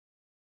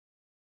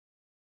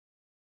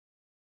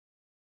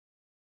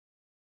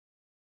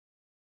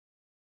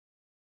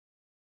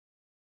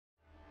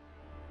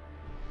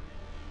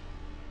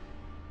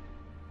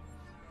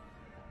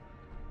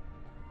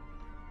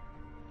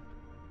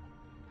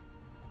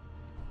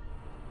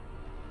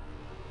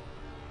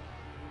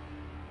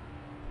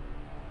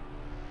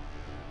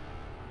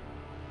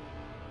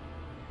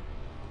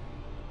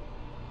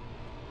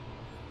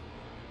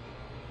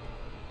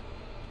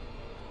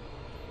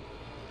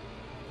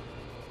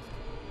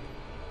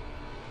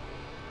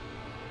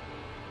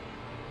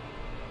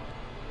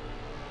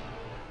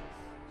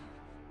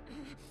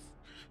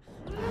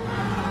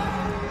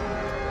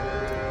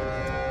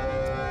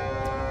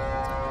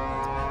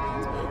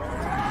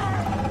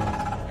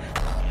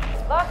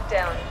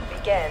Lockdown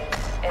begins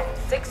in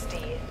 60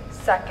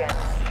 seconds.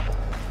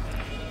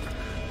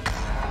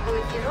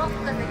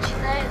 Блокировка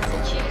начинается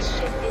через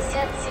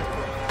 60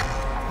 секунд.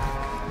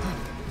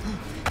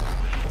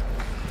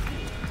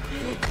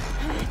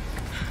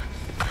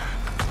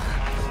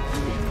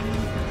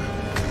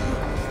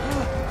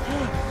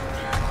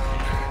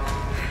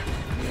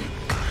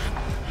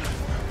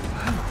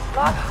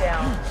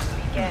 Lockdown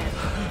begins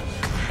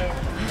in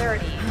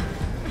 30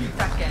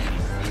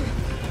 seconds.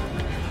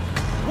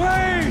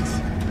 Wait!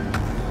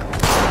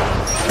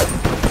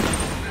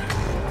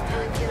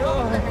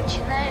 Блокировка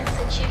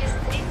начинается через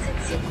 30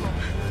 секунд.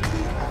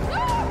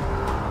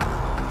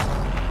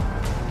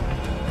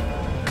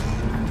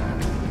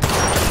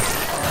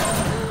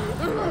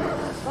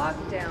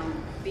 Lockdown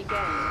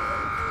begins.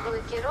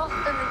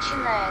 Блокировка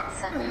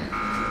начинается.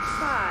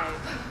 5,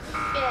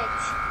 5,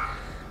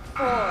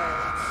 4,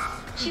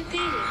 4,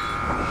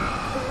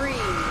 3,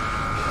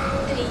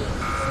 3,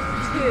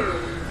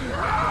 2,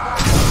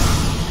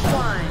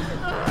 1.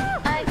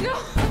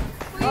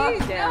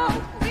 Lockdown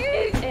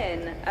is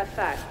in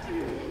effect.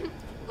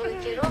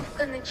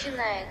 Блокировка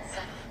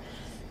начинается.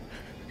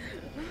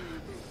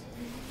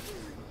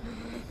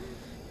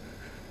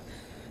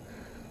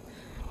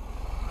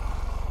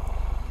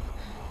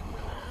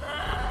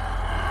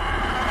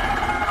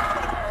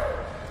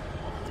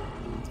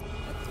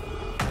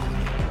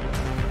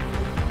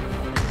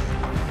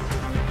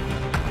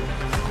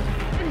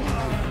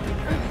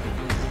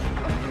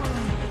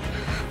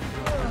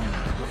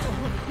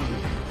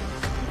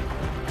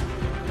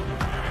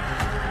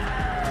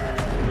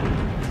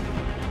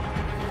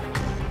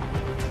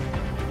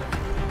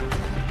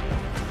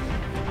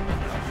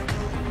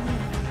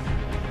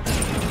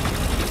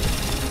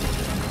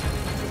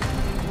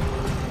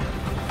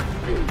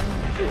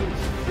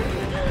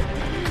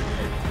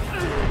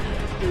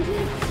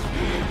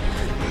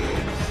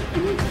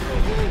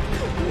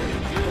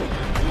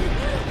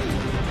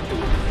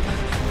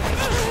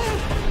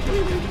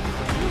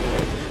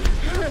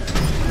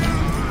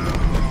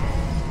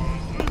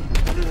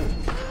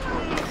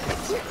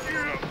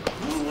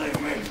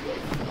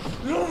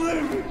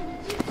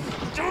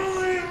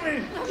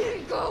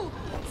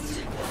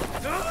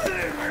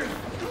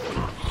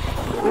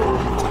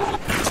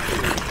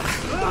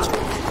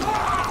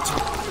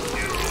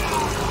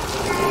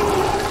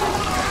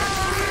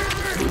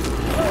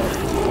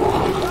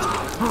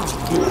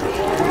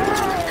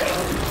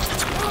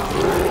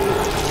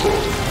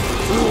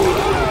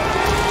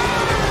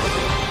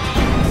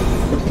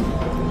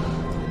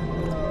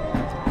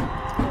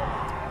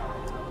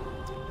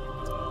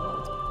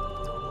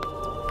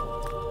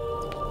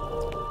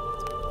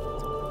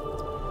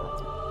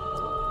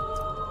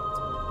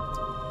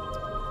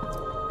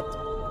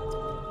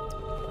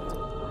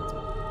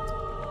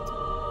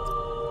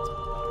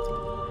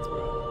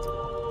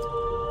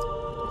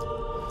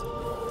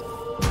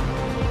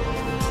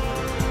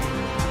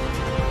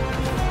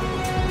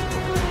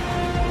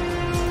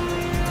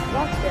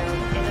 Lockdown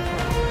in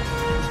effect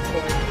for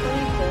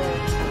 24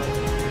 hours.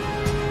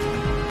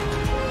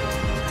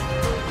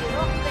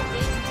 Блокировка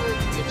действует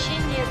в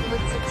течение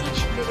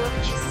 24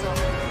 часов.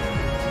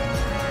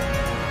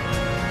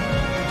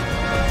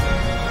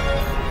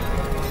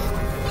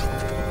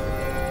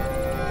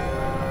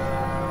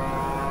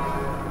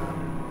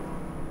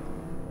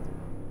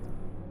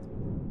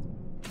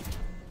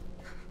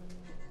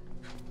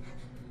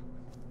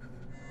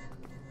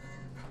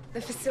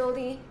 The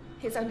facility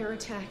is under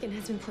attack and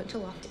has been put to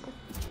lockdown.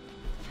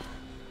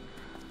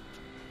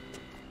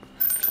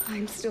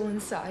 I'm still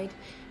inside.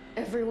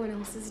 Everyone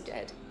else is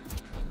dead.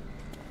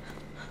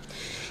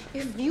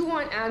 If you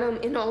want Adam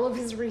in all of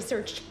his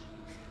research,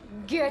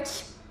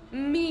 get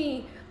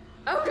me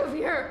out of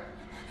here!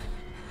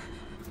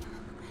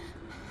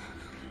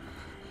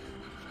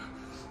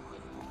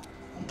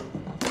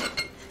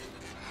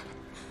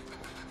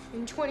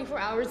 In 24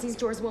 hours, these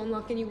doors will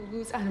unlock and you will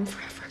lose Adam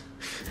forever.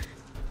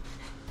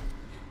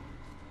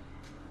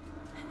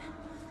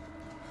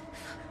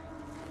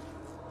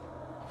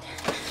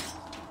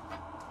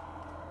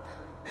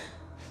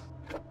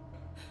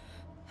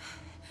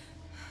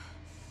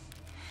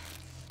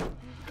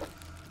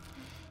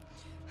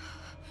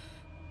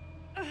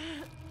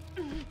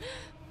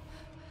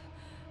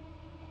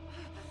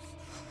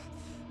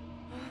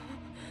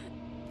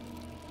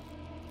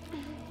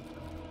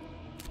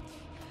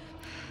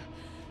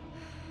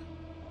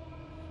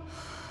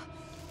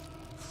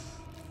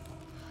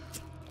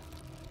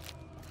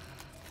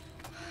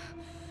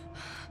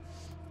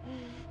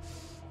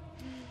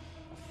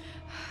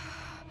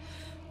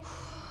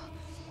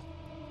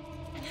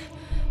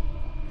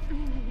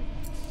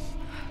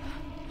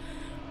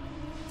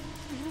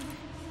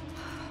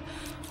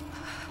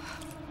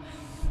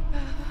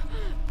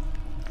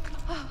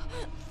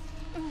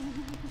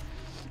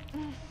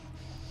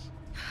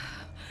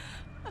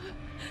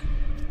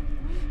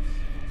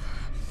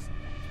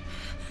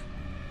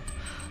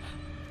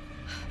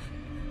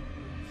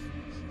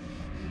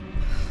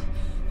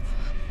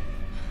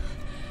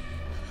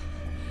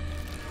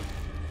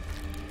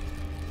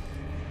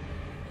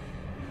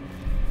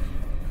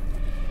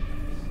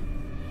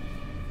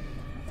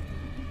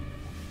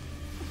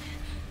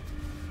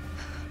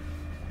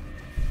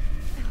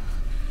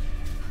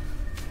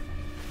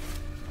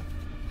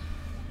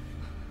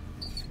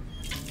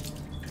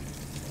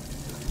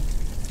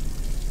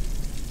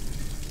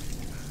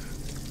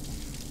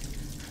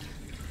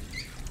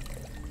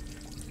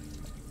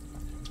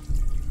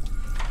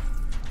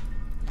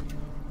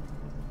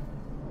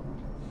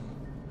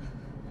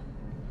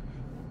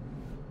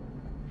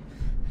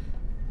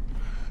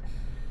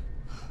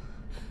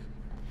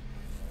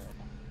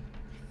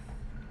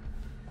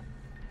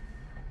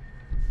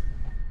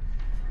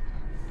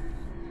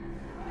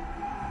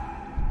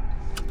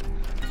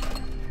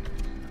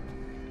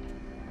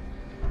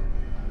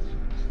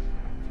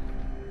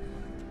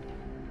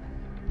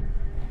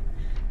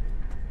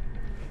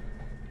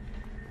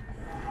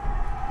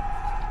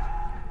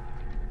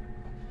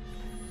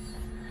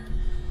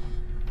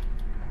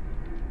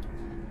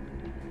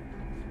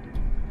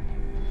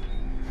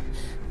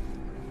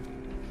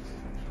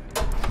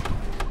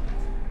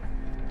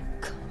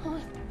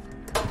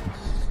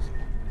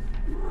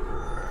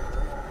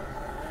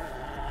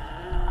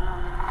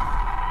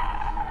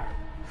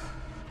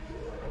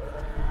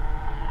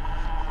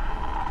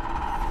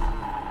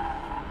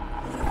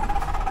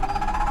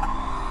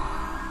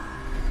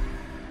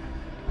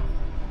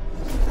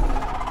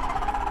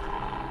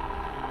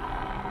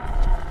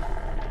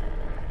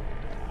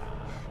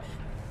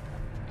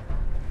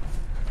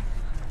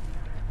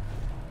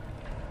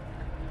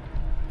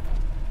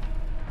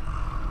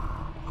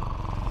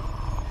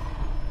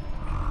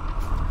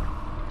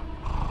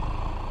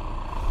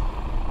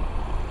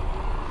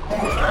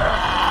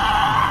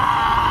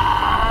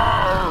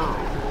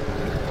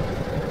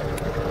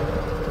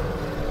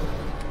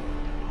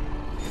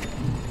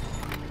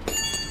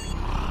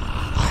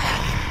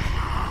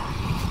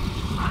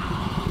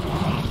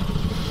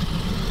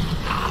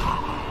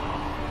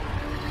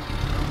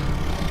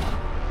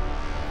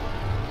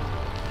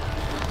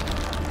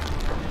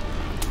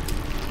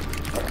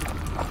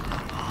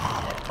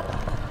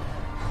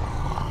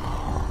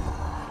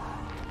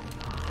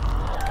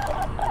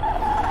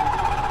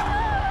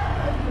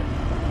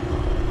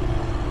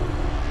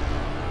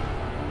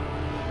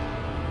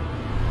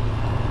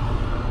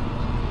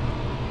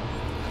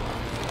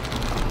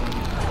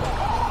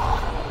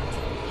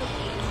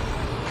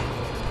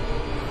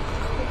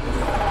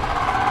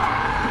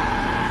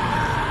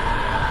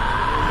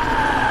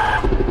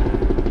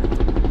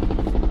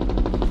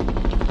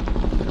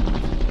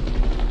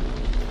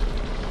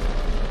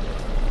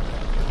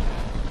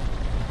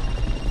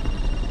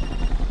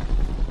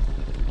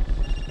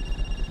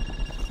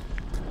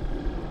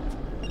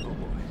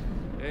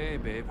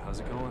 babe. How's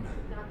it going?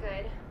 Not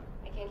good.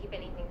 I can't keep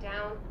anything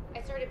down.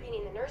 I started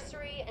painting the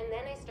nursery, and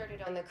then I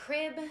started on the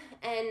crib,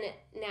 and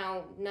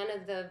now none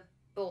of the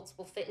bolts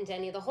will fit into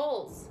any of the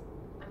holes.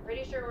 I'm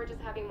pretty sure we're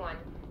just having one.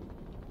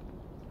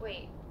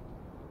 Wait.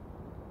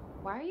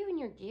 Why are you in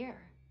your gear?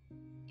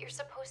 You're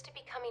supposed to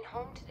be coming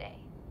home today.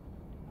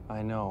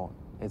 I know.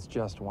 It's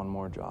just one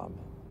more job.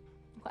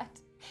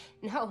 What?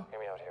 No. Hear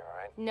me out here, all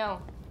right?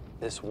 No.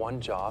 This one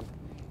job,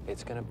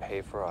 it's gonna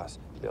pay for us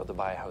to be able to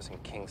buy a house in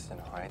Kingston,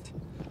 all right?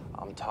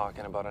 I'm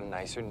talking about a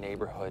nicer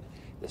neighborhood.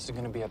 This is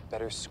gonna be a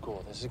better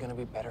school. This is gonna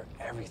be better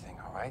everything,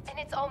 all right? And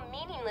it's all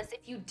meaningless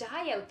if you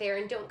die out there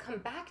and don't come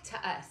back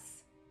to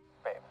us.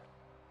 Babe,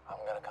 I'm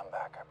gonna come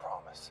back, I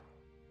promise.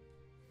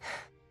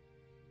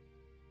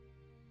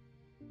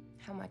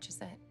 How much is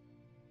it?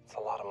 It's a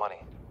lot of money.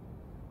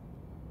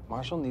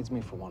 Marshall needs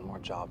me for one more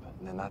job,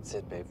 and then that's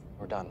it, babe.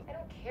 We're done. I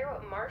don't care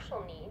what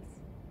Marshall needs.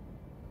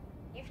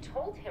 You've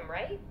told him,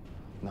 right?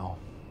 No,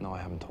 I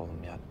haven't told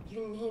him yet.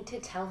 You need to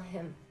tell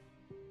him.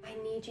 I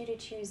need you to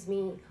choose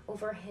me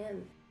over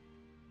him.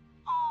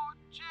 Oh,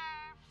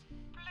 James,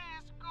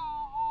 please go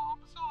home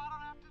so I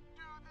don't have to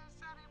do this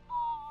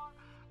anymore.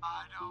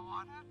 I don't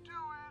want to do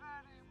it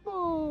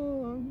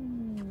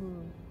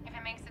anymore. If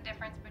it makes a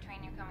difference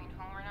between you coming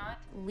home or not,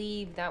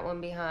 leave that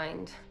one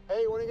behind.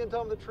 Hey, when are you gonna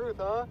tell him the truth,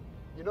 huh?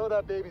 You know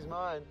that baby's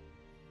mine.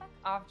 Fuck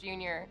off,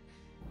 Junior.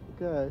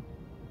 Okay.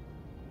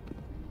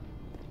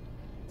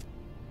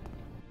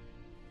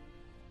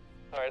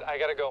 All right, I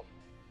gotta go.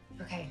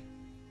 Okay.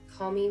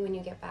 Call me when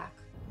you get back.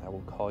 I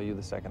will call you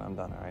the second I'm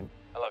done, all right?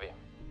 I love you.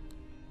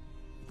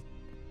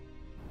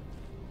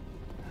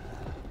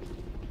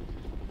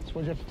 So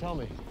what'd you have to tell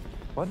me?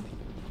 What?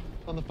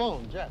 On the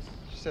phone, Jess.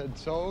 She said,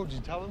 so, did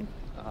you tell him?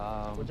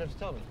 What'd you have to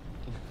tell me?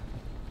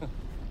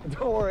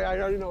 Don't worry, I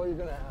already know what you're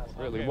gonna ask.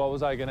 Really, Okay. what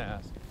was I gonna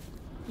ask?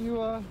 You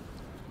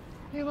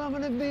want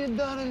me to be a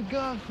daughter's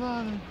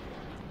godfather?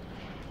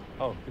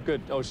 Oh,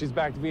 good. Oh, she's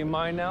back to being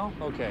mine now?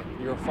 Okay,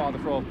 you're a father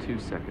for all 2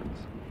 seconds.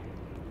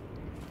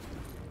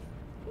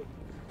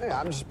 Hey,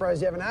 I'm just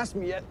surprised you haven't asked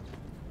me yet.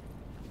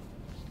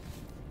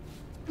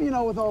 You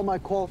know, with all my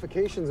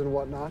qualifications and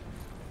whatnot.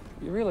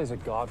 You realize a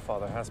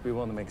godfather has to be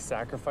willing to make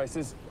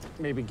sacrifices,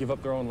 maybe give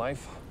up their own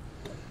life?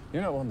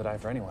 You're not willing to die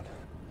for anyone.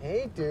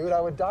 Hey, dude, I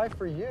would die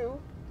for you.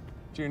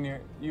 Junior,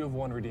 you have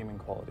one redeeming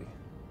quality.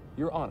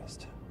 You're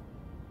honest.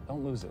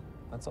 Don't lose it.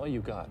 That's all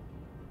you got.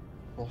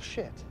 Well,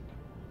 shit.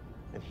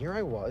 And here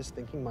I was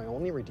thinking my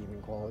only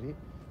redeeming quality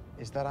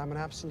is that I'm an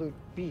absolute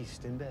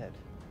beast in bed.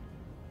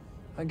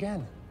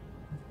 Again,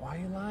 why are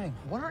you lying?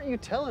 What aren't you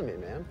telling me,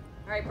 man?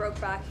 All right,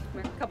 Brokeback.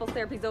 Couples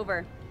therapy's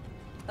over.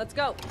 Let's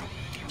go.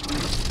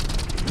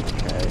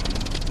 Okay.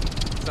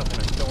 It's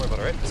nothing. Don't worry about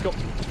it, all right? Let's go.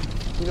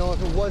 You know,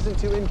 if it wasn't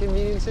too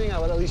inconveniencing, I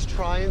would at least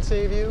try and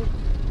save you.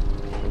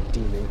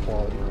 Redeeming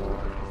quality.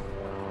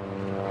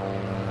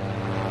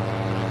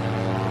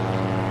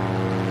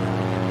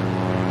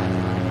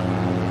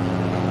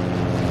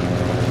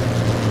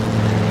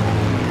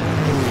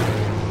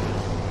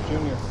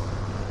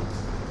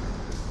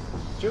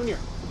 Junior.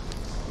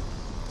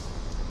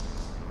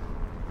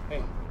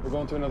 Hey, we're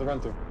going through another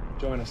run-through.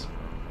 Join us.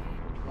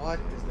 What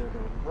is there to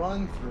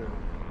run through?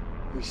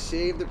 We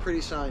save the pretty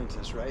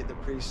scientist, right? The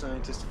pretty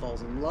scientist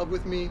falls in love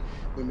with me.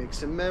 We make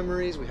some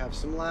memories. We have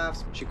some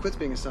laughs. She quits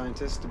being a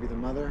scientist to be the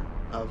mother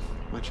of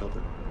my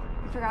children.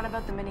 You forgot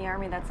about the mini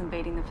army that's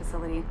invading the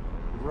facility.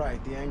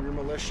 Right, the angry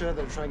militia.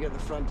 They're trying to get in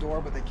the front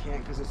door, but they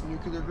can't because it's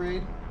nuclear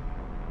grade.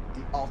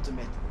 The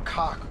ultimate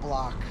cock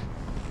block.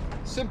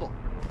 Simple.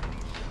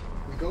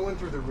 We go in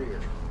through the rear,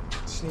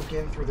 sneak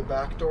in through the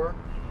back door.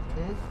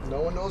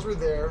 No one knows we're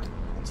there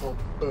until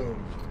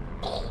boom,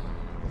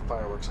 the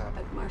fireworks happen.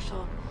 But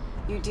Marshall,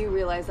 you do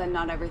realize that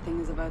not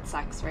everything is about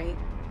sex, right?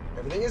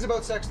 Everything is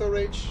about sex, though,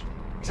 Rach,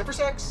 except for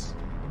sex,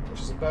 which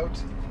is about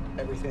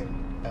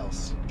everything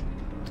else.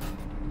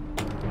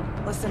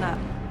 Listen up.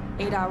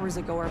 8 hours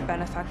ago, our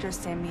benefactor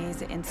San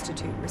Miese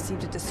Institute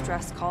received a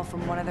distress call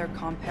from one of their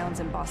compounds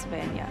in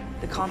Bosvania.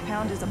 The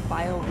compound is a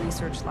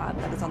bio-research lab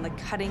that is on the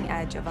cutting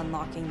edge of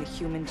unlocking the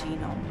human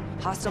genome.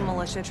 Hostile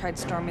militia tried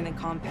storming the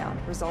compound,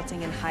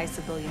 resulting in high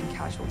civilian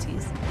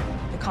casualties.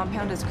 The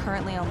compound is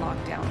currently on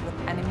lockdown,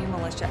 with enemy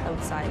militia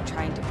outside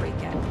trying to break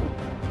in.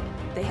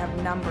 They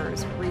have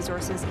numbers,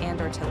 resources, and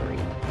artillery.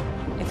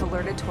 If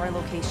alerted to our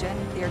location,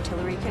 the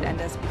artillery could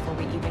end us before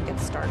we even get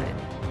started.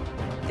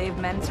 They have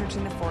men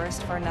searching the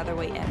forest for another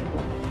way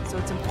in, so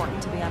it's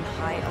important to be on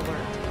high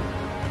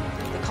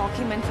alert. The call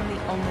came in from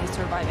the only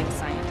surviving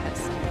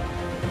scientist.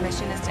 The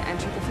mission is to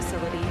enter the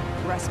facility,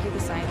 rescue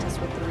the scientist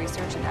with the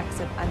research, and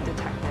exit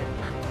undetected.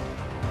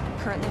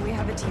 Currently, we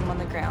have a team on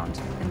the ground,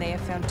 and they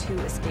have found 2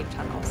 escape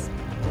tunnels.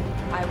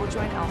 I will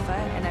join Alpha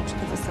and enter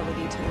the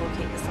facility to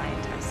locate the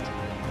scientist.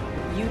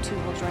 You 2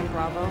 will join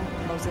Bravo,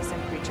 Moses,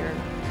 and Preacher,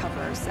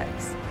 cover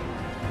 6.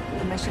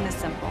 The mission is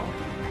simple.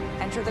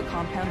 Enter the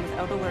compound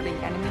without alerting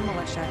enemy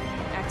militia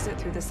and exit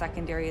through the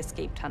secondary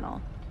escape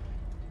tunnel.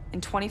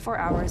 In 24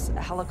 hours,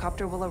 a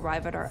helicopter will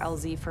arrive at our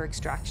LZ for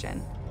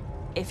extraction.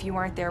 If you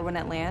aren't there when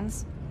it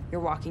lands,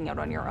 you're walking out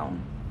on your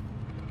own.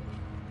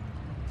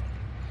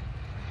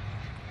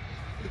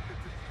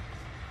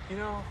 You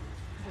know,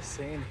 I'm just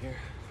saying here.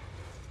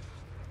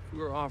 If we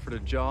were offered a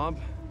job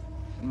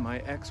and my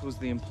ex was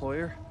the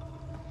employer,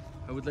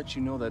 I would let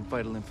you know that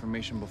vital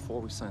information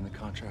before we signed the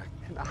contract.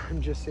 And I'm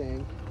just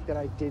saying that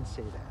I did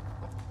say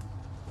that.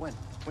 When?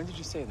 When did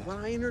you say that? When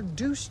I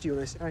introduced you,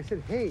 and I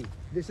said, hey,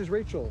 this is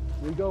Rachel.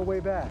 We go way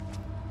back.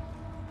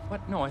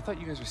 What? No, I thought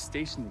you guys were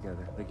stationed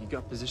together. Like you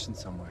got positioned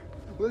somewhere.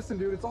 Listen,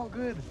 dude, it's all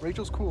good.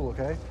 Rachel's cool,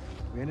 okay?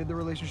 We ended the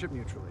relationship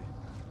mutually.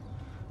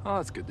 Oh,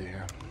 that's good to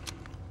hear.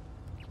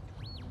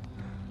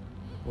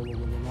 Whoa, whoa,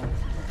 whoa, whoa,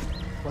 whoa.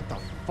 What the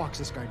fuck's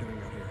this guy doing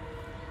out here?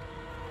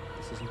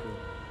 This isn't good.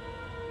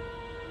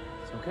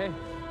 It's okay.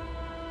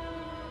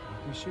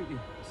 Let me shoot you.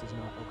 This is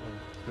not okay.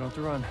 You don't have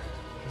to run.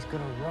 He's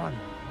gonna run.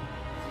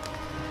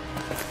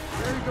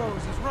 There he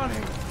goes. He's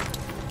running.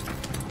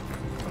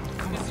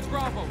 This is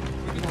Bravo.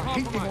 We've been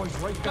compromised.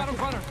 Right Got a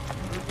back. runner.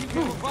 Repeat,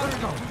 we have a runner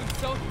now moving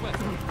southwest.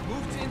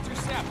 Move to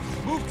intercept.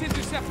 Move to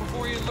intercept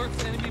before he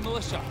alerts enemy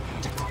militia.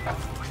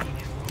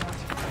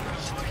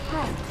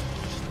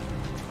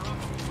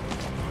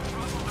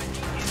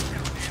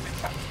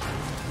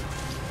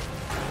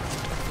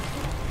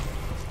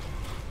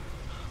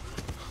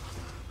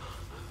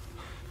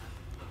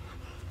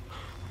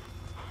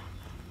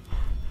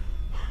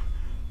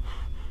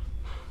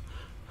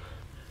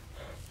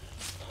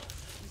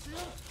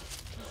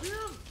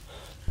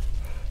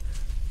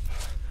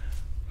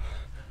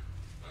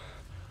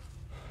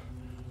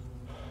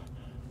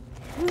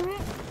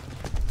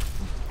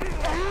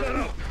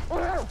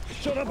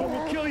 Shut up or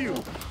we'll kill you!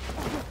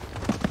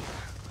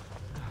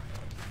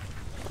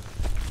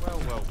 Well.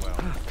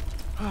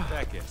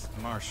 Beckett,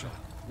 Marshall,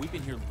 we've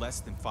been here less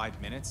than 5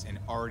 minutes and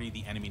already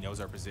the enemy knows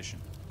our position.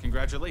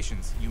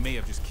 Congratulations, you may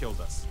have just killed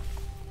us.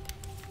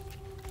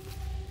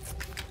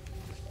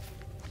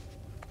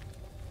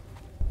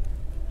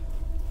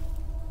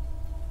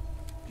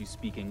 Do you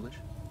speak English?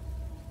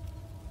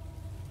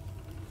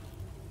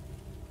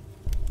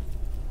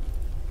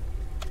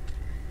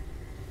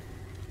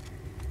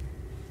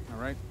 All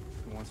right.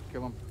 Who wants to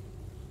kill him?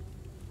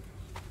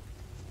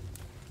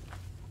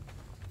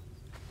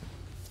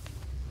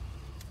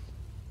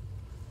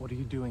 What are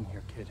you doing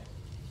here, kid?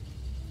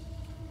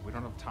 We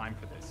don't have time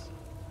for this.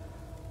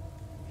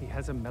 He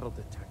has a metal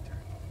detector.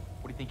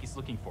 What do you think he's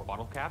looking for?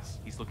 Bottle caps?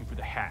 He's looking for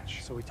the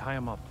hatch. So we tie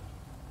him up.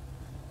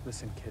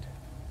 Listen, kid,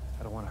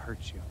 I don't want to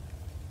hurt you,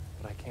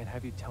 but I can't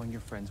have you telling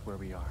your friends where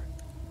we are.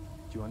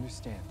 Do you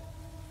understand?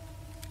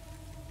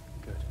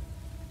 Good.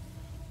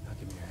 Now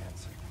give me your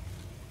hands.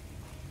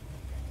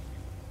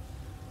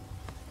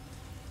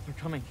 They're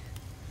coming.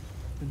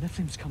 The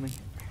Nephilim's coming.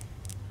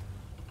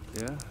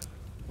 Yeah?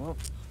 Well,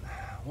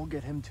 we'll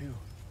get him too.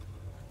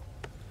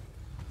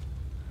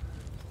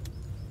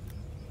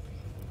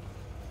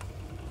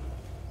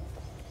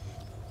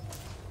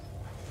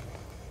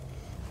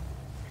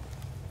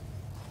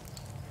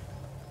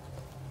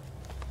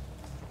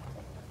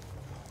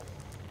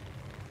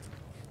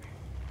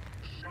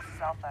 This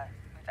is Alpha.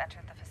 We've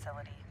entered the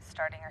facility,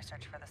 starting our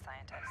search for the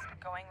scientist.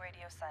 Going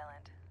radio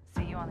silent.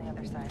 See you on the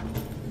other side.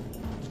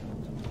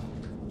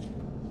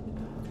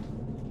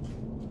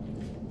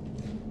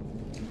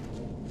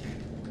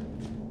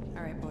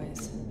 All right,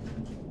 boys.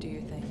 Do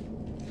your thing.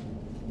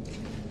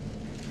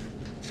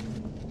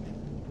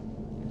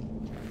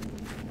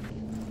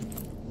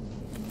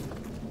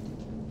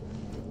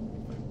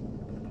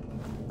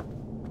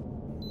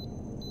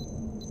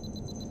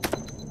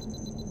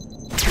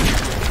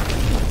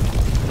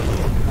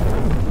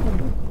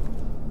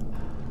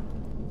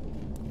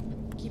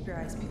 Keep your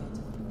eyes peeled.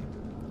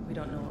 We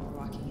don't know what we're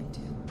walking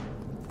into.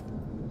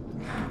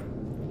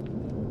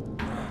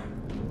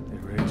 Hey,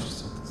 Rach,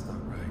 something's not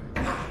right. I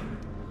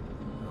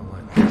don't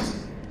like this.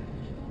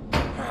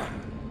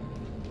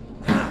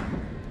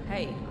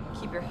 Hey,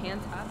 keep your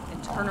hands up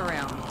and turn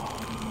around.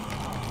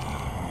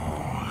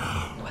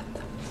 What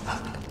the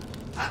fuck?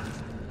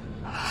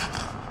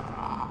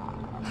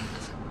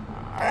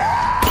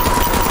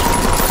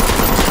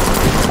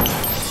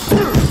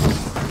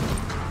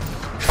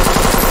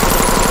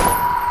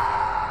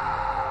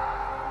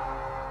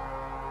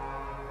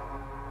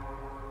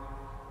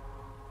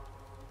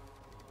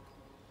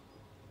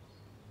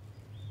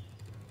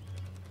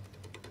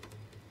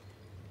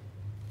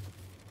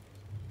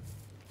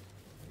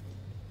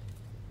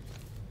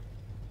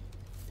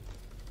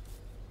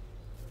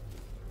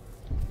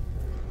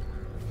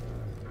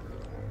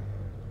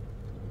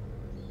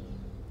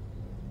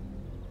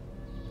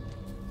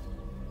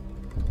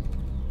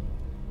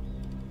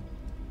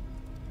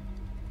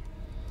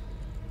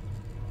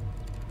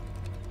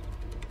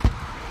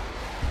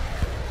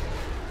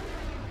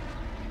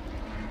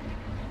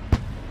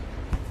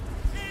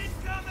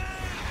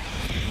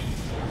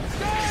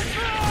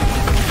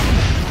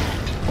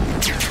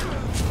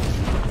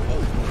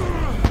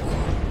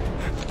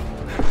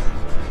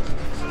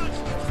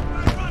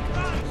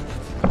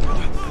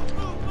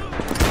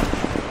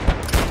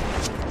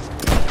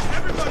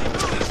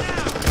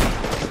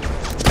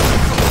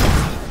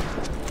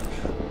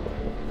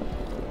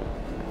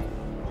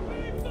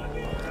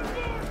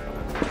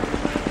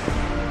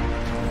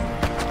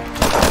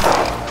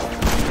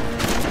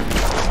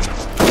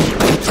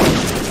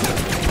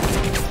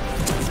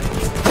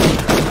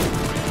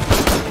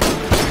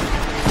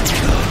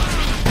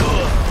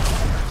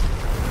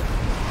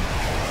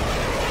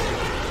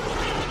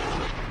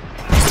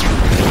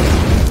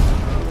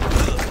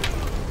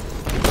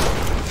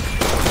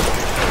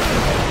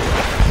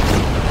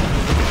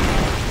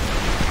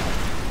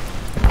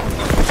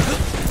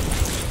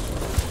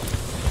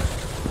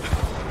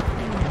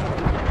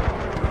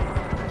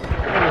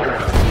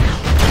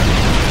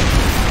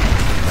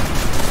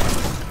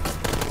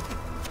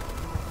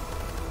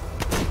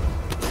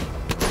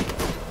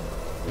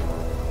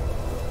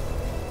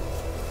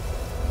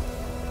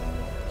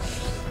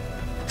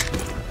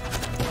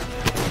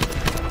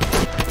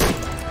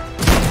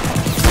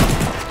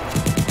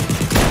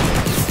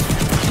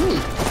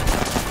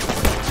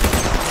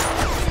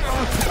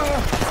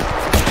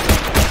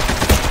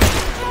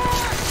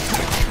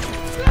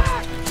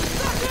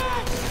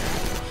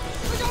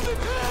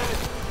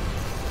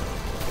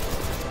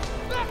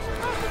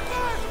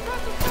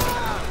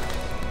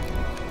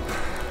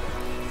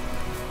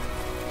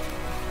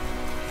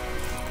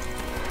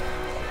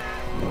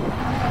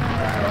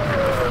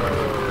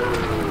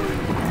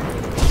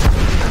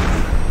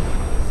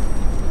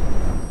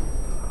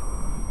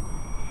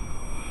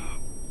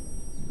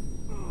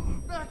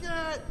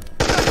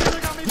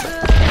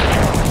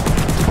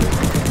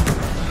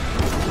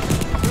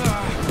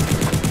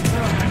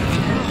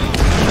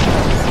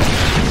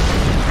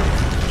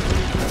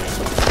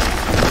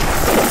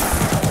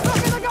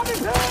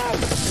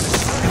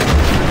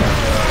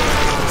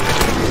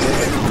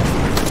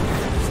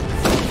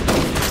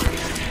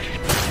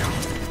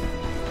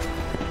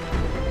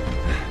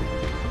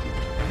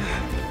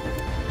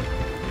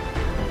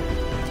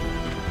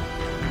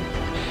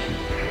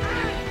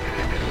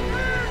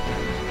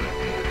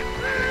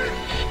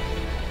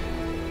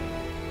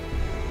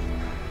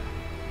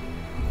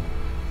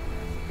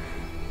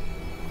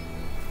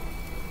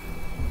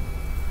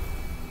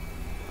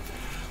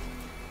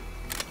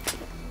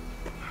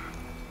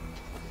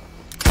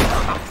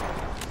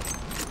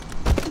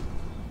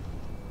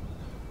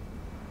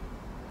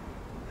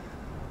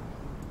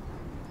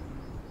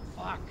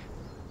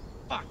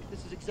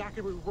 is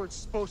exactly what we weren't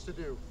supposed to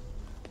do.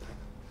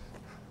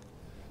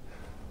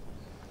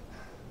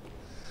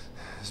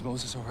 Is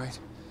Moses all right?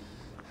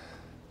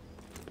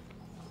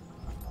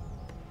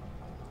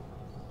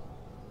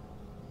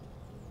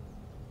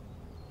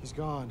 He's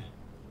gone.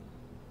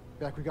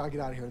 Beck, we gotta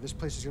get out of here. This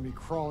place is gonna be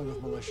crawling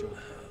with militia.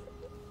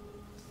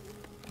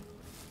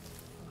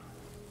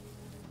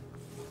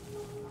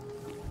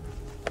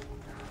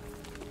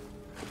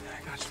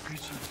 I got you,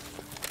 preaching.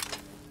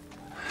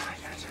 I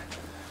got you.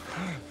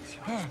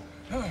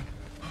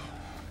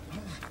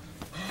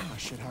 Oh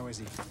shit, how is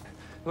he?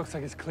 Looks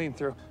like it's clean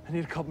through. I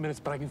need a couple minutes,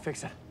 but I can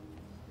fix it.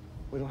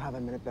 We don't have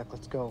a minute, Beck.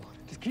 Let's go.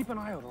 Just keep an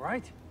eye out, all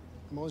right?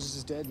 Moses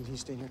is dead and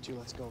he's staying here too.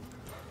 Let's go.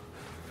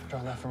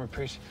 Draw that from a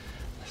priest.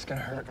 It's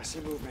gonna hurt. Beck, I see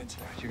movement.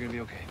 You're gonna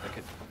be okay,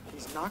 Beckett.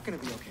 He's not gonna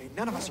be okay.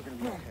 None of us are gonna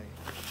be okay.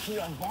 We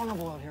are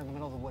vulnerable out here in the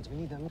middle of the woods. We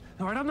need them.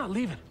 All right, I'm not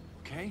leaving,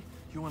 okay?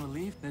 You wanna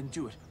leave, then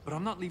do it. But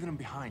I'm not leaving him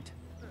behind.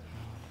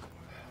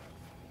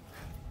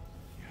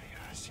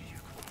 Yeah, I see you.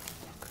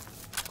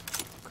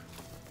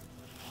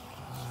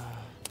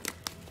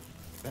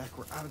 Beck,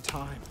 we're out of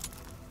time.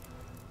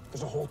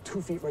 There's a hole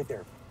 2 feet right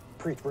there.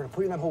 Preach, we're gonna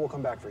put you in that hole. We'll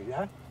come back for you,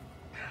 yeah?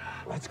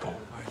 Let's go. All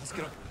right, let's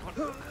get up.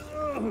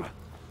 Come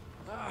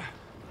on.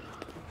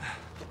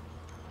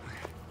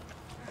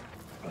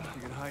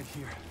 You can hide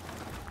here.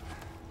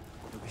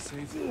 You'll be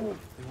safe.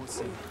 They won't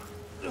see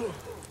you.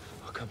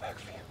 I'll come back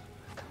for you.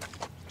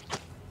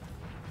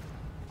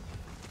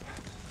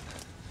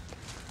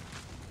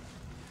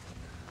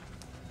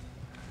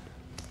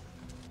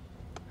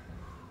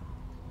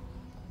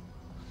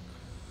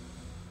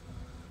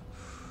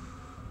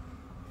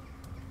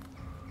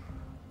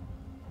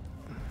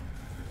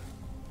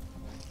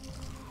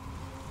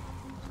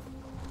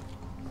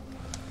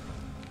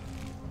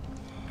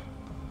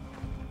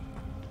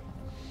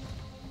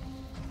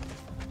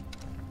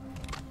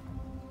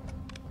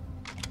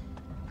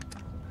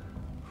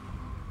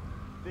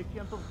 They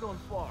can't have gone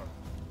far.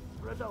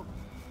 Spread out.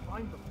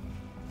 Find them.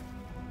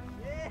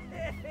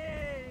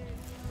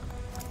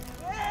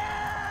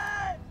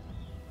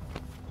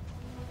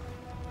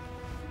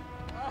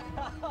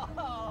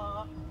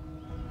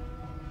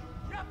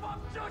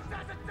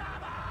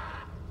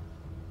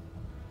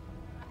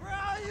 Where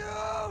are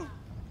you?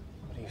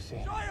 What do you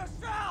see? Show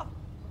yourself!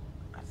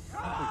 I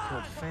thought we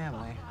killed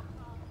family.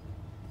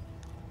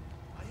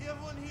 I hear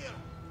one here.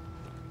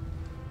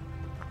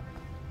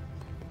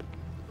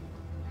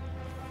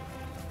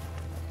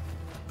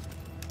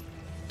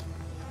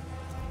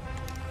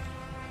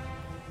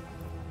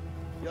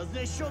 Ja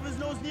здесь що без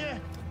нос не?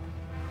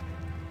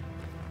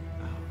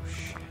 Oh,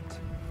 shit.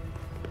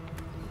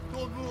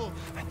 Хто був?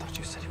 I thought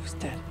you said he was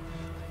dead.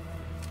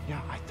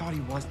 Yeah, I thought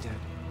he was dead.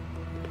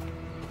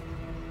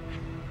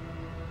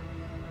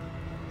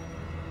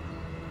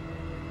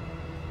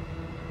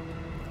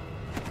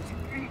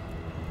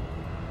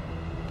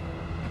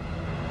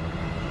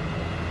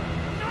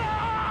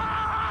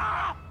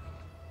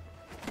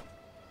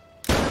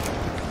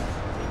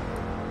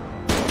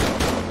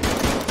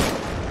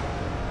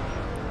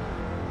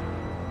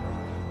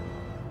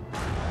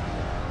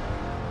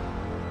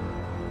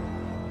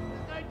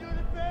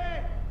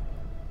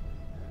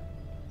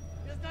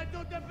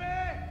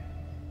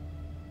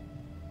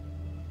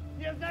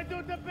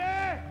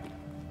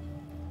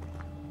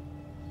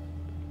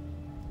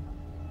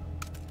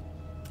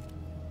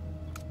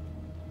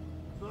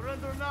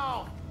 Surrender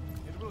now!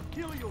 It will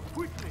kill you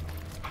quickly!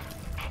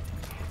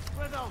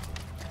 Spread out!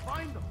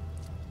 Find them!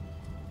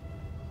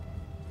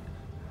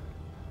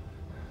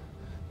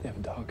 They have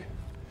a dog.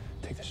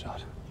 Take the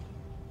shot.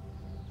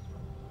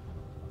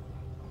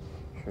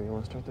 Sure you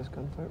want to start this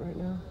gunfight right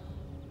now?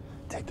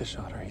 Take the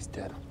shot or he's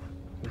dead.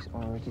 He's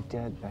already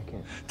dead,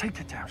 Beckett. Take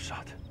the damn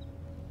shot.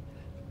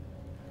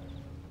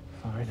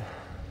 Fine.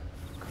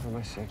 Cover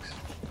my 6.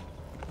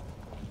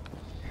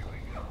 Here we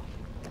go.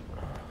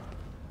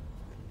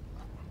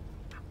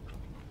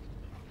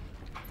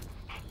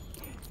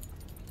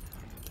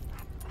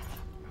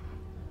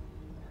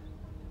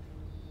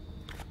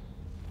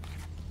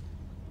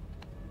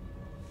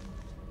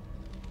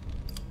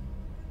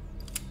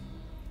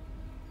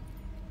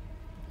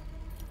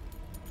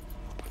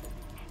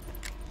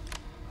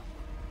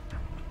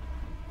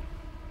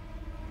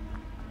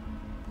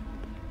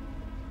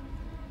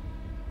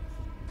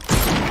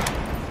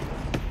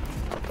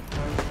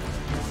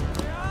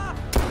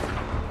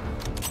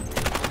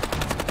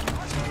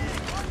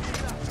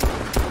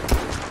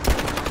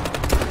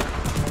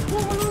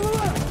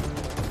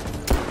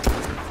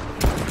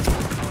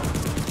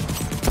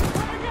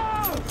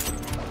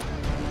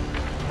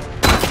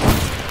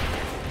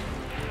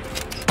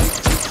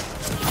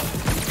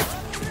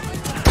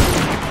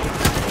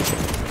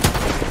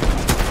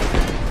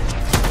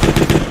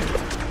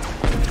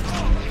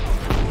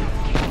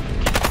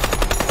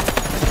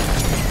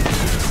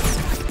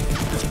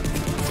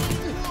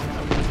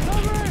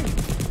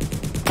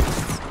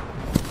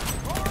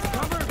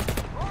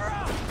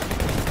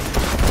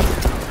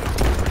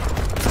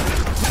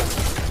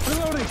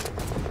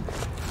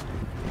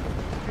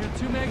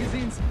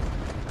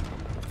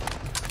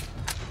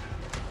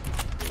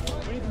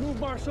 Move,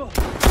 Marshall! Move,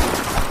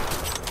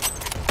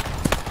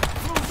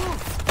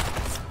 move!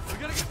 We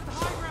gotta get to the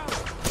high ground!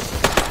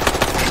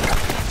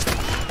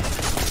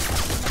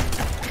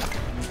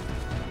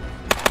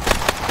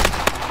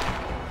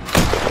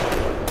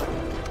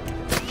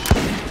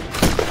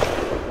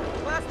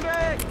 Last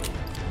mag!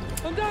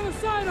 I'm down the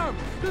sidearm!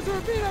 There's a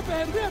ravine up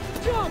ahead! We have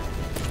to jump!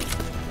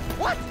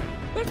 What?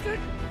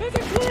 It's a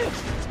cliff!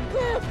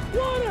 Cliff!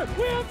 Water!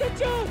 We have to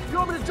jump! You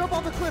want me to jump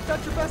off the cliff?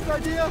 That's your best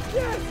idea?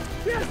 Yes!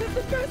 Yes, that's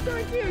the best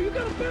idea! You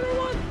got a better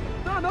one?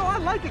 No, I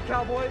like it,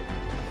 cowboy.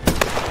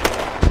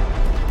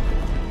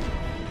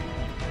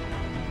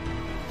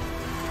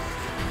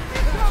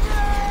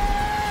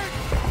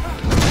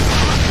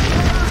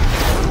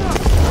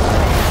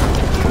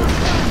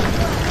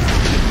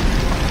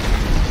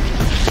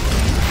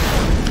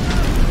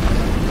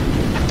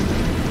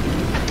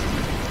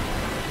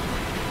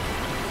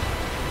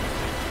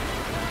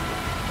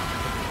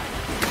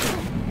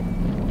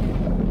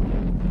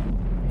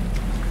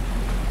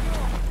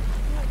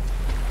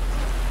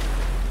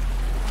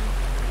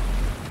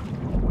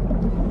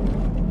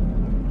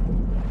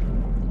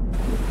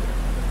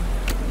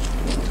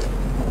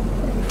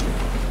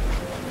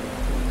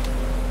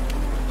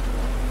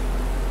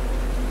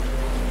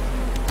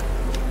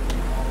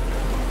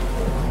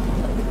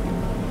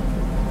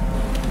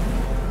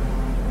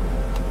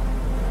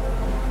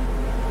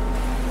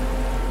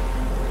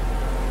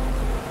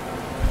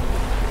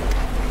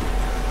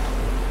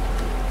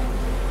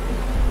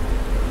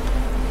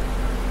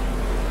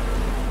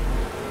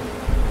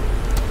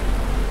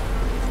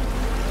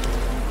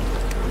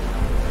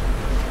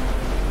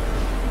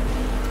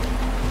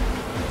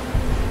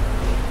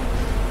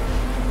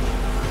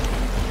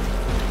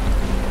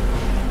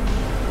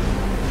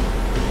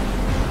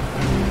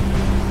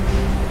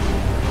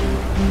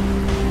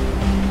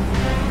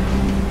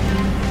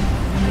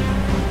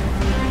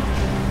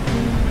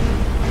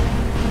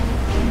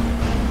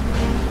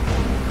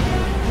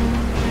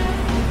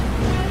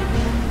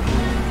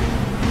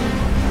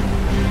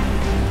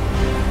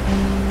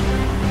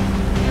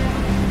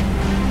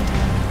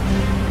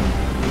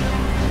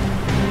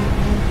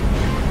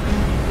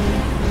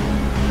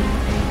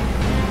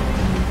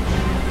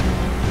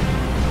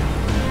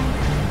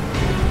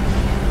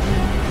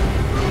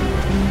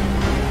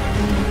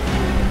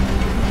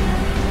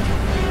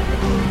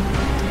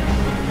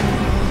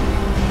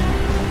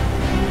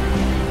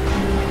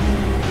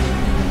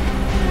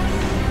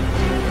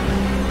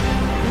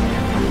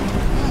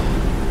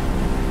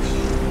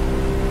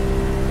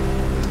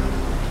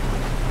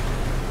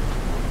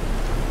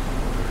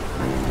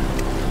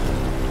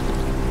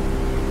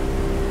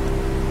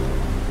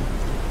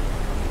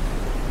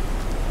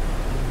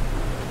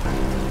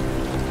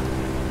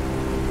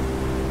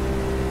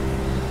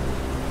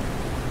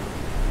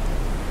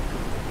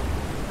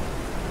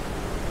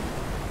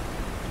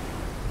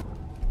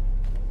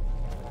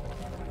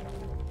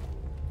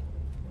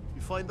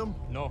 Find them?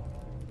 No.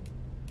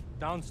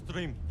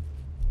 Downstream.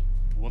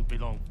 Won't be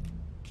long.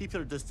 Keep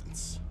your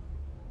distance.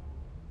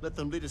 Let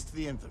them lead us to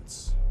the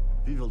entrance.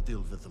 We will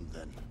deal with them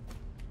then.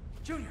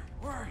 Junior,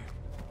 where are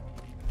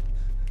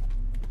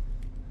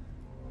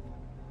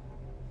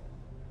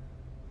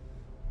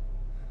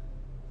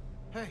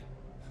you? Hey,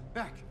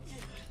 back.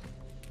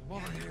 I'm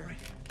over here.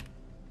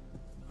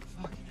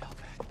 Fucking hell,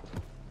 man.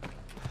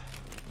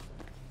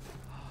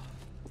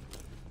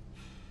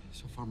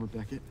 So, Farmer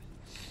Beckett,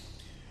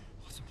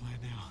 what's the plan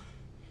now?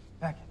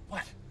 Beckett,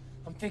 what?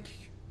 I'm thinking.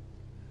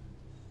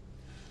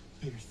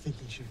 Hey, you're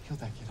thinking you should have killed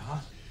that kid, huh?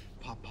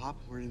 Pop,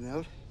 we're in and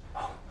out.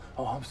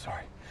 Oh, I'm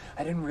sorry.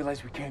 I didn't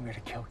realize we came here to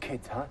kill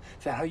kids, huh?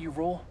 Is that how you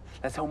roll?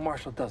 That's how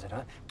Marshall does it,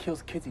 huh?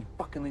 Kills kids, he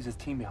fucking leaves his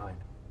team behind.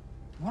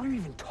 What are you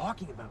even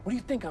talking about? What do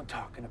you think I'm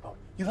talking about?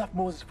 You left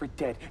Moses for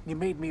dead, and you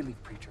made me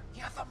leave Preacher.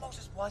 Yeah, I thought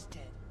Moses was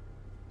dead.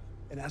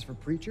 And as for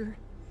Preacher,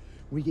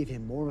 we gave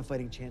him more of a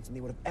fighting chance than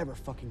they would have ever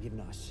fucking given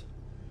us.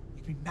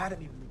 You'd be mad at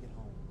me when we get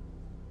home.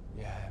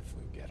 Yeah, if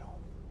we get home.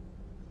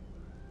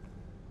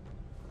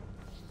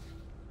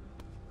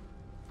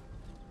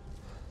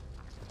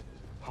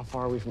 How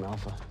far are we from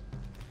Alpha?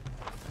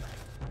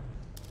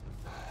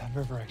 That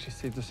river actually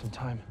saved us some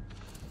time.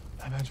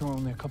 I imagine we're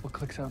only a couple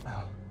clicks out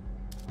now.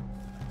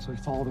 So we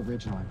follow the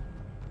ridge line.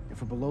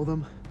 If we're below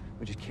them,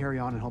 we just carry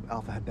on and hope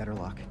Alpha had better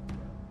luck.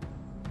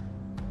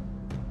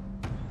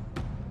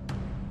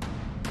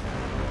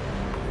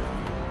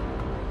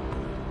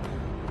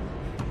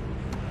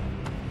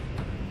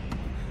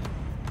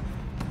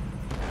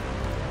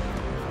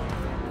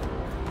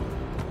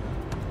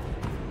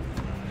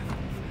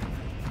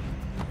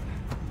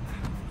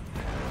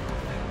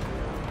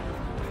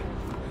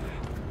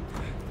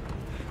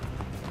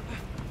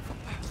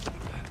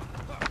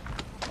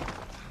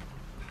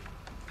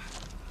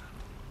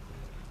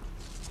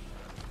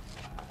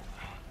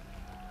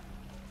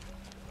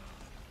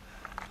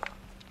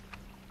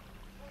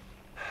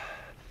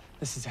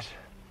 This is it.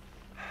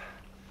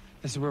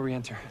 This is where we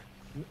enter.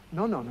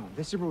 No.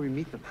 This is where we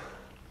meet them.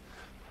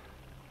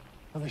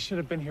 Well, they should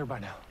have been here by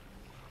now.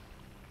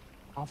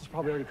 Alpha's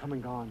probably already come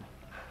and gone.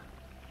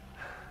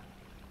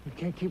 We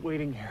can't keep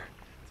waiting here.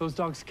 those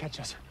dogs catch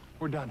us,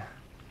 we're done.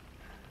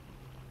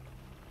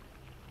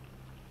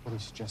 What are you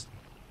suggesting?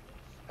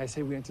 I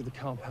say we enter the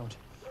compound.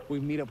 We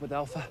meet up with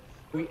Alpha.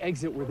 We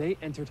exit where they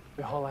entered.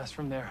 We haul ass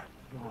from there.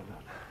 No.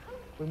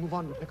 We move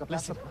on to pick up.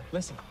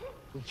 Listen.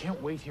 We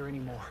can't wait here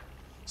anymore.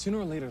 Sooner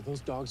or later,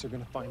 those dogs are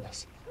gonna find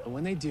us. And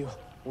when they do,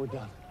 we're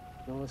done.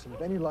 No, listen,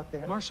 with any luck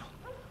there. Marshall,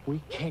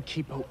 we can't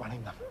keep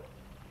outrunning them.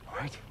 All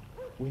right?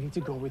 We need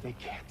to go where they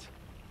can't.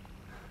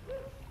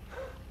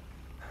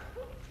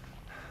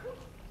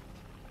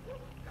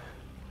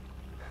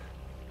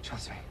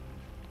 Trust me,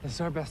 this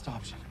is our best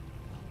option.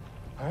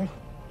 All right?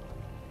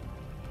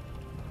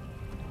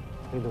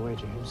 Lead the way,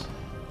 James.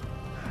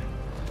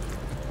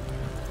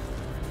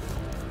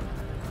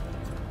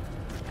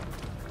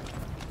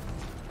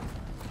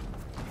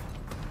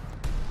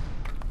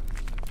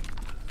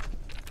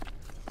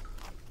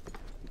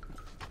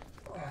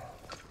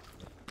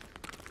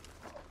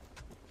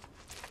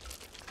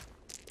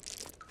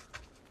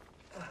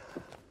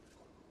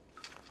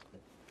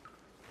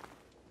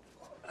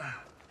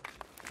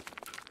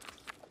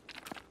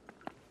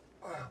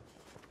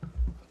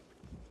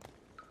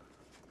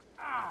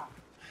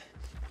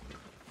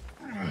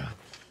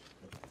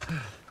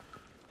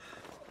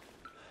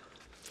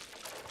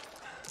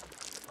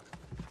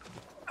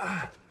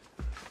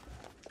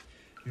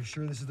 You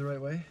sure this is the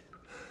right way?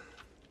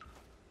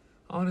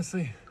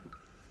 Honestly,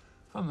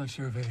 I'm not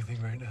sure of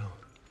anything right now.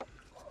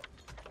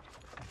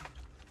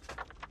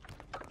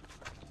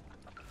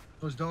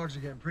 Those dogs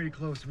are getting pretty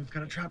close, and we've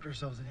kind of trapped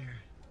ourselves in here.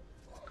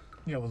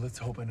 Yeah, well, let's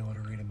hope I know how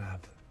to read a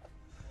map.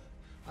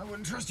 I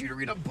wouldn't trust you to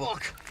read a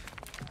book.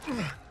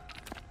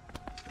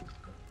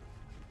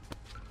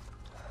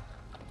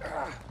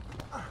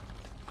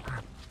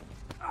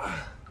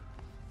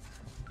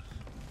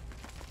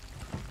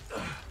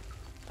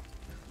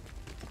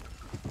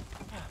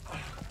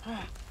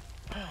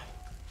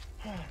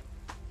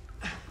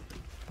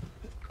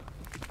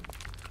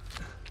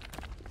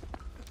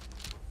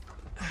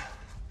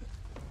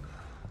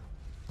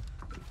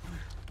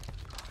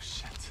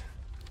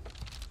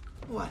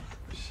 What?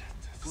 Shit.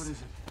 What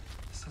is it?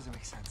 This doesn't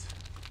make sense.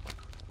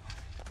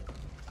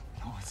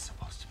 No one's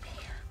supposed to be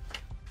here.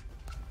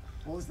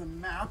 What was the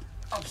map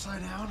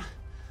upside down?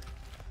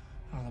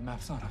 No, the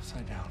map's not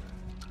upside down.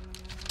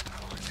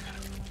 Oh, it's gonna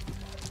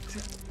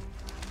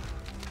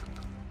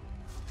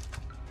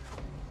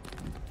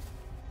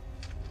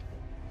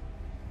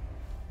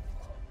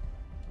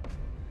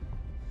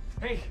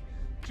be... Hey,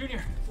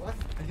 Junior. What?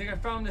 I think I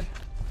found it.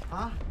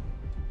 Huh?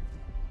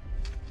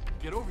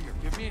 Get over here.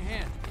 Give me a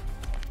hand.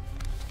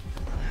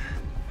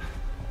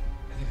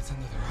 I think it's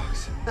under the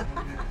rocks.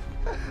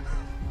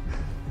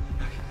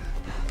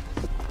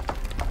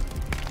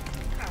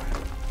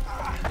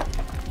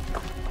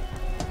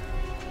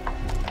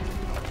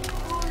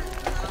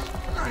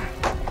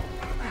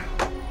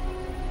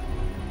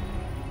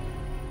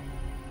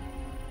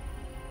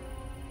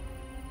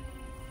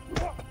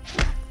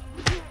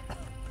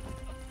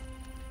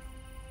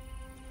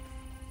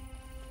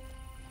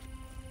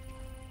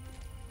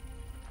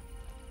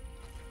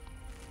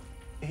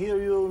 Here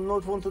you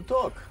not want to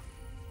talk.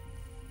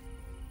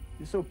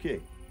 It's okay.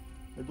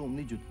 I don't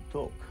need you to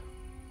talk.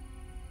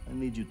 I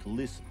need you to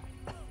listen.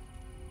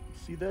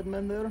 See that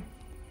man there?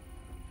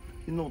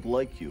 He not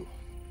like you.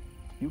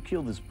 You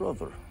killed his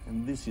brother,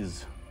 and this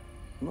is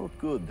not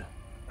good.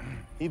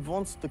 He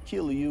wants to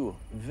kill you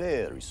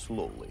very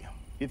slowly.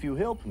 If you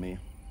help me,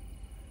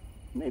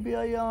 maybe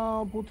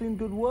I put in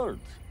good word,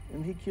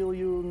 and he kill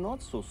you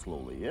not so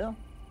slowly, yeah?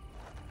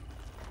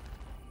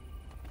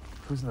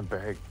 Who's in the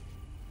bag?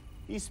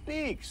 He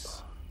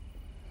speaks.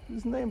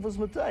 His name was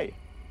Matai.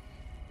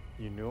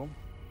 You knew him?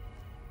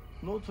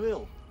 Not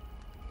well.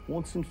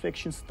 Once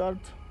infection start,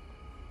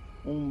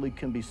 only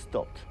can be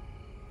stopped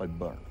by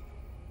burn.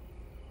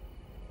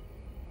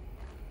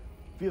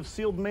 We have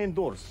sealed main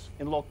doors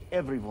and locked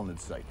everyone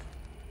inside.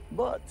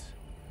 But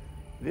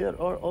there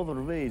are other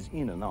ways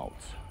in and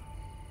out.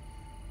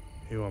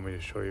 You want me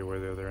to show you where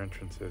the other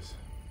entrance is?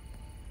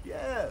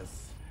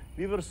 Yes.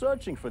 We were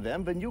searching for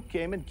them when you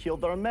came and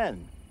killed our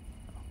men.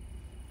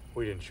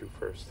 We didn't shoot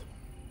first.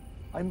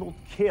 I don't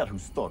care who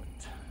started.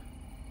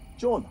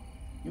 Jonah,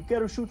 you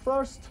care who shoot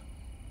first?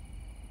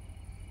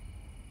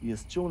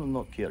 Yes, Jonah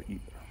not care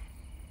either.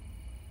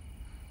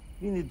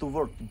 We need to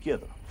work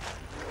together.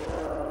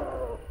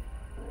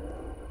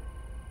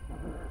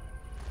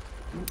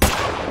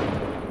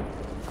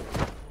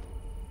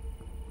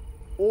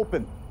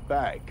 Open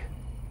bag.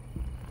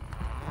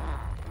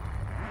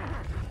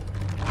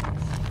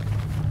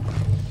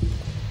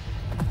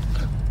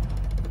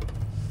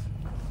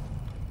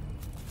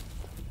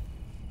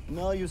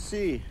 Now you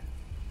see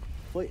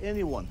why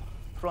anyone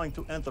trying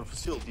to enter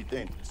facility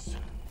dangerous.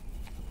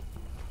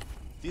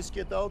 This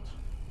get out,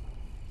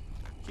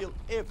 kill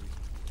everyone.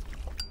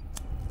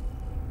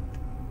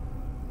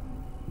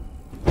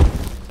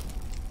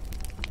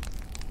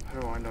 How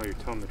do I know you're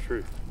telling the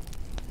truth?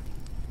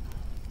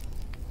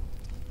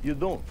 You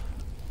don't,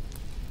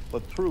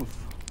 but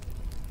truth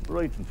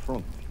right in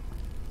front of you.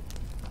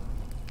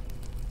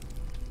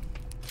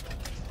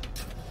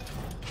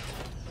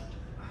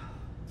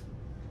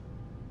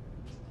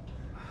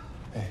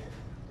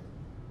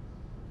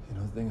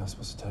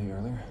 supposed to tell you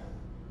earlier?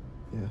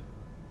 Yeah.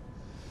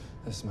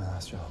 This is my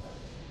last job.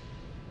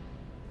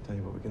 Tell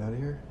you what, we get out of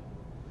here.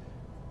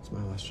 It's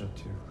my last job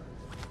too.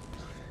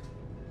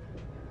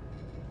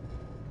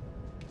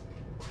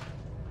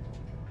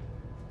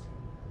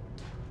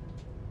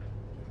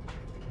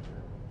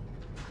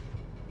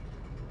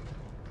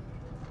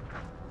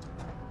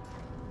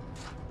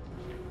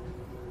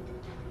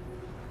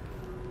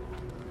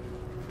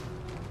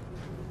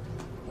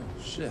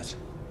 Oh, shit.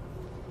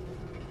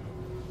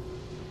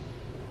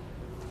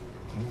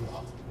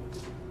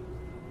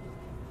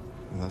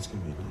 Well, that's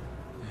convenient.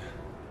 Yeah.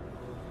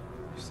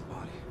 Here's the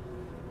body.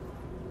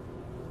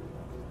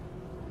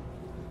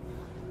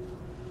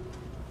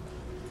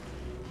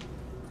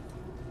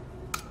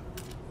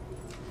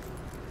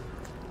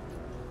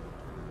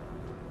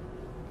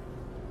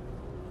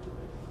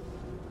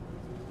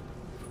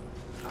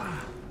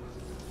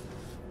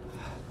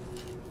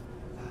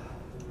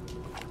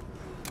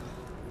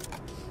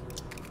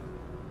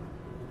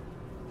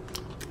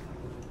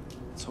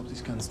 Let's hope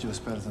these guns do us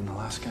better than the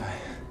last guy.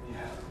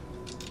 Yeah.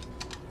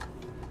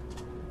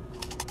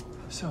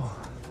 So,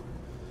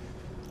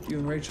 you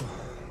and Rachel,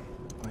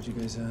 why'd you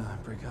guys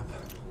break up?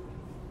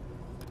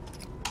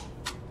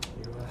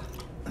 You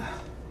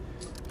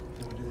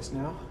want to do this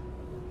now?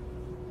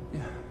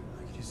 Yeah,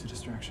 I could use a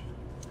distraction.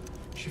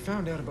 She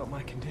found out about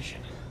my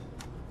condition.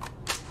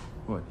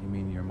 What, you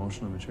mean your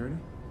emotional maturity?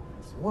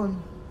 That's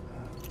one.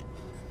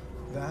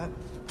 That.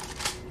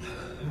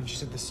 And she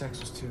said the sex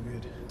was too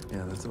good.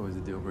 Yeah, that's always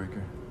a deal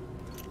breaker.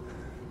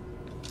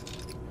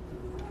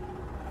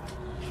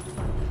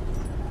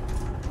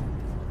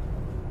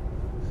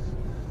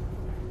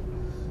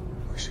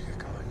 We should get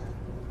going.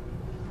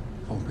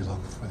 Won't be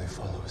long before they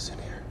follow us in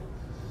here.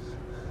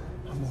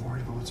 I'm more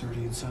worried about what's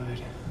already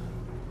inside.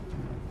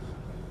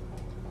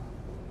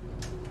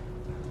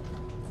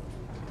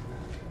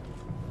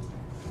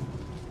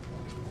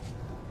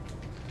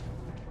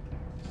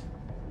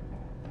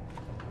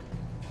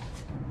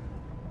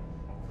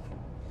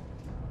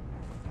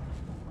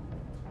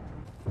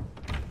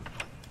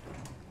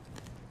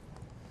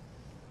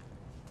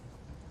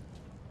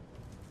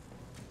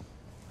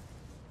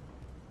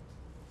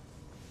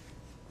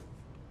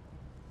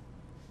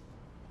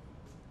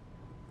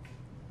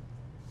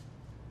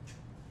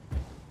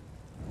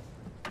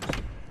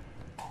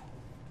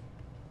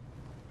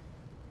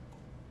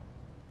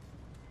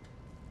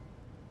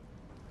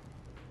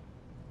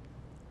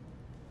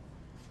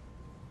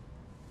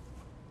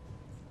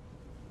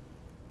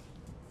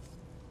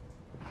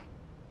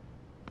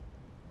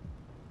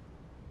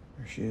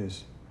 There she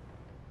is.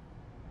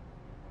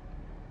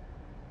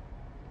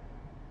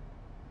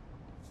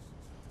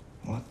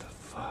 What the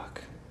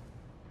fuck?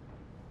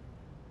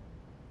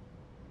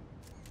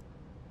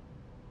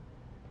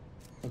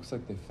 Looks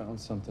like they found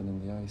something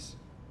in the ice.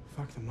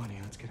 Fuck the money,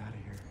 let's get out of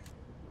here.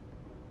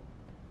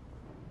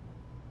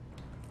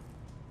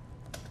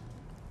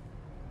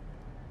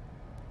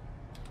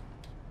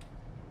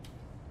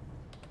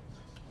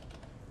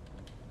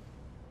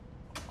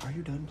 Are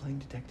you done playing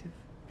detective?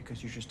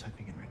 Because you're just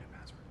typing in random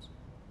passwords.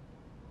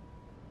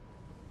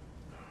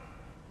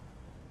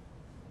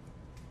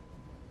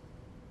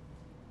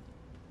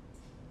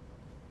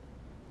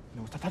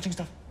 No, stop touching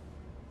stuff.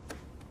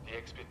 The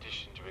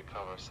expedition to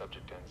recover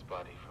Subject N's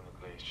body from the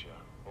glacier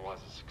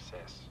was a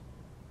success,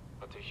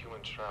 but the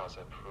human trials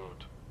have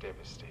proved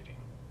devastating.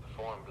 The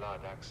foreign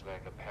blood acts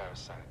like a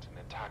parasite and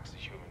attacks the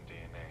human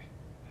DNA.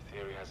 The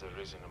theory has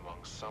arisen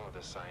among some of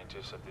the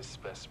scientists that this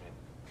specimen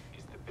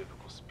is the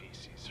biblical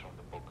species from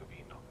the Book of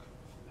Enoch.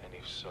 And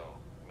if so,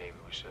 maybe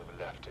we should have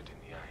left it in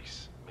the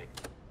ice.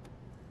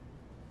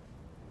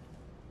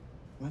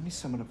 Let me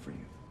sum it up for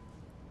you.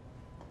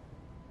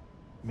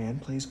 Man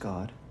plays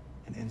God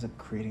and ends up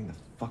creating the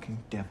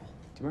fucking devil. Do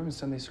you remember in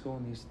Sunday school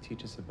when they used to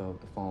teach us about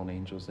the fallen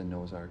angels in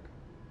Noah's Ark?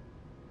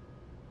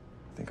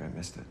 I think I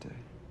missed that day.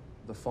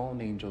 The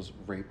fallen angels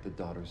raped the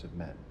daughters of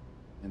men,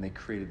 and they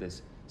created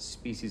this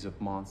species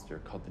of monster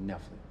called the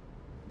Nephilim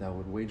that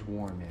would wage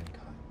war on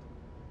mankind.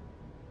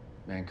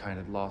 Mankind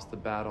had lost the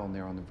battle and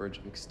they were on the verge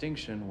of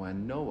extinction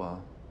when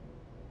Noah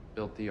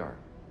built the ark.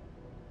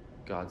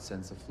 God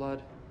sends the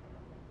flood,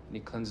 and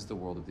he cleanses the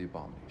world of the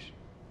abomination.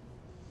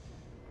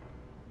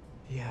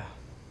 Yeah.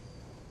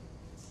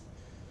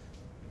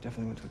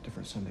 Definitely went to a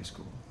different Sunday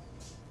school.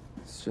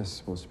 It's just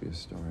supposed to be a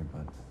story,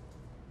 but...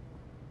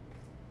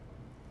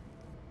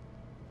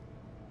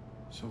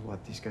 So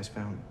what, these guys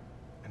found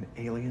an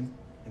alien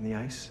in the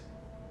ice?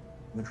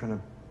 And they're trying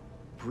to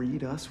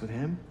breed us with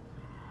him?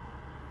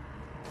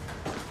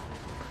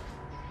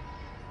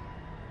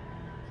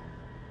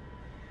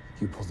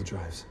 You pull the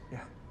drives.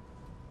 Yeah.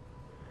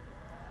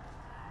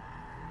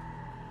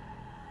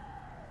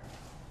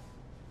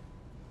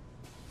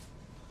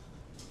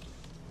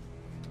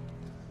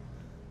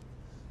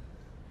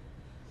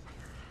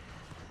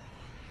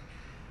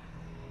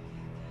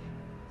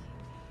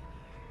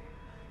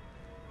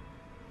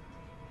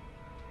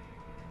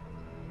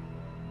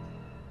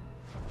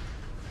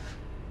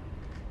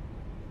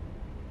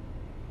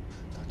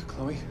 Dr.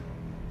 Chloe?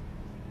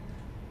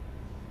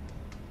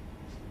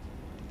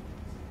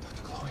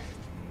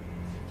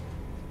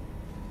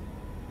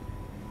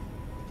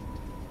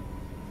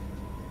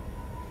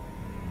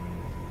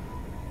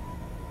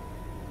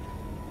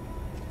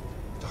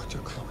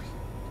 Dr. Chloe.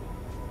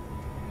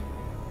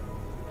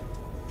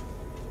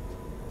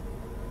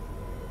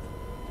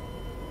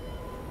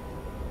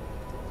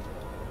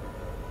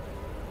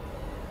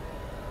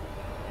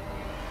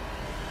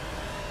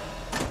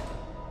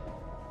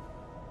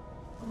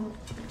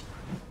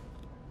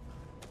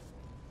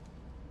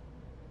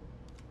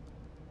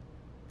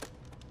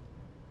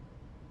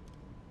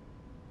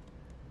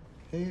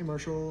 Hey,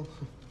 Marshall.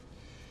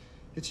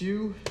 It's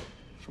you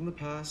from the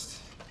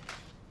past.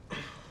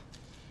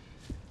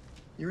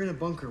 You're in a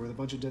bunker with a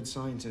bunch of dead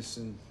scientists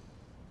and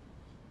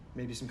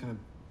maybe some kind of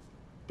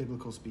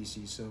biblical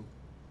species, so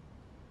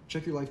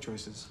check your life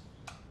choices.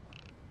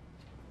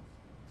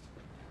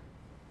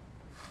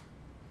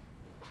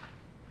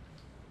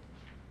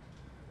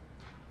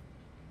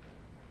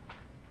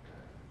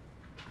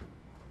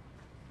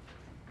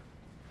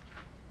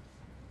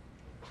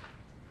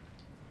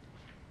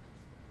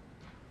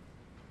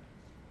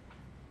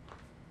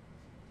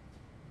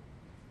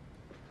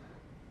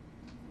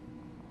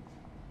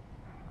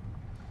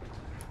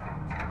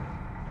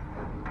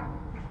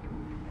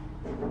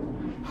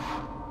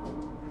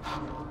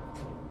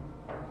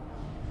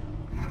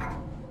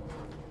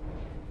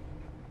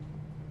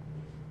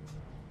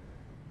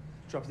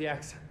 Drop the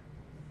axe.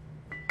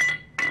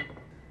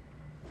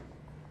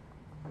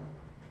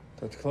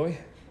 Dr. Chloe?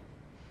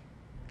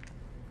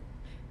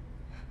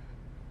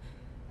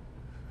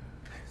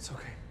 It's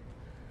okay.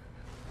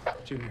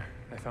 Junior,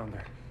 I found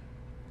her.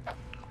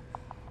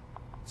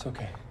 It's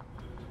okay.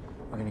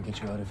 We're gonna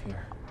get you out of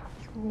here.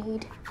 You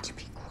need to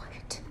be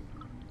quiet.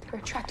 They're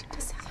attracted to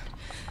sound.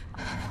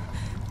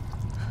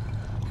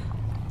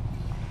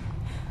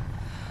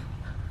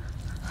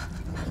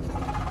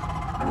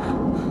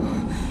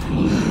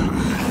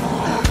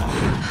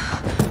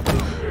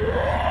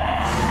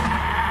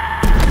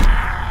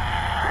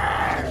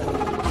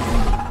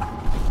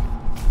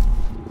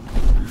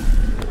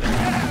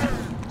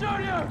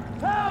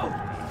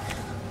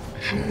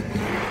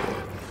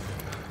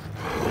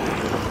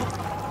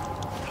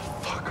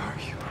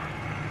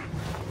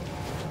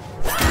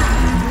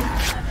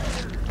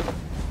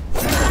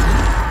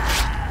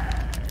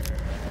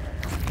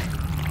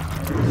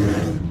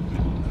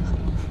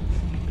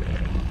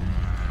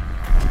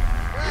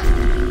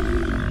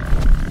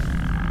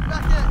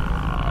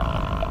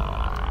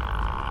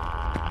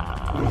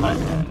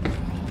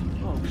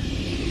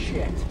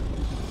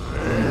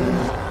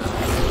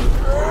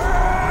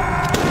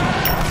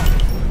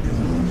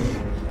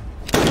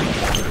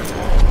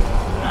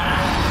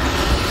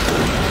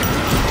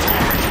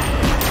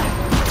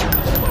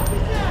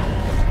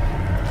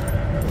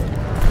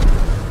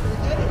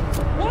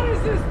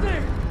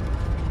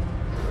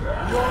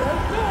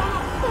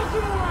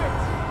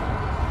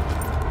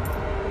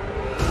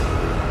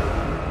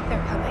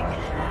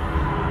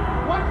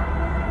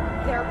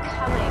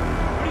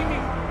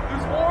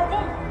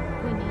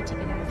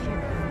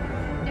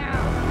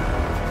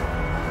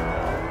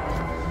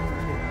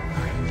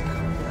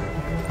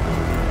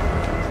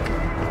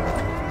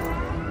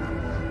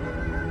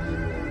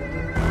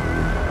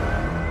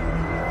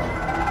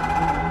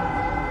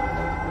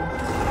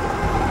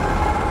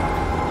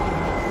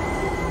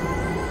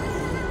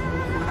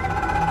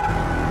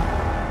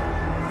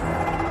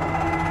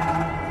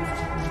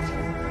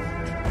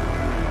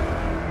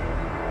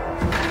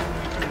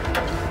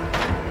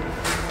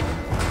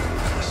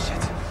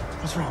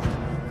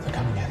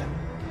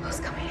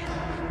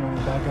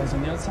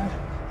 On the outside?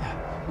 Yeah,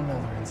 well, now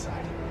they're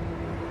inside.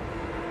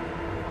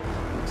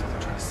 Looks like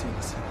they're trying to seal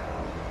us in.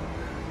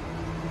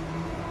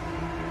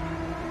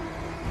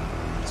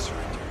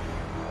 Surrender.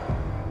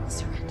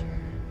 Surrender.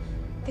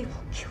 They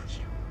will kill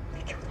you.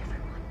 They killed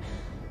everyone.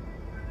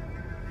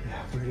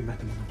 Yeah, we already met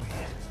them on the way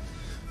in.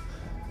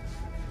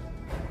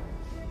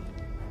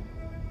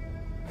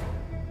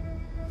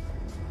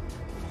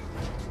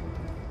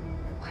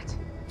 What?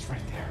 It's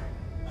right there.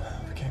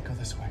 We can't go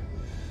this way.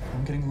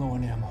 I'm getting low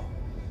on ammo.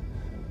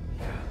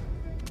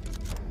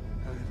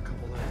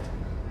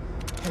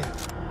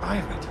 I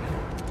have an idea.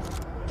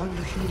 Why don't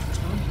the humans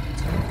respond?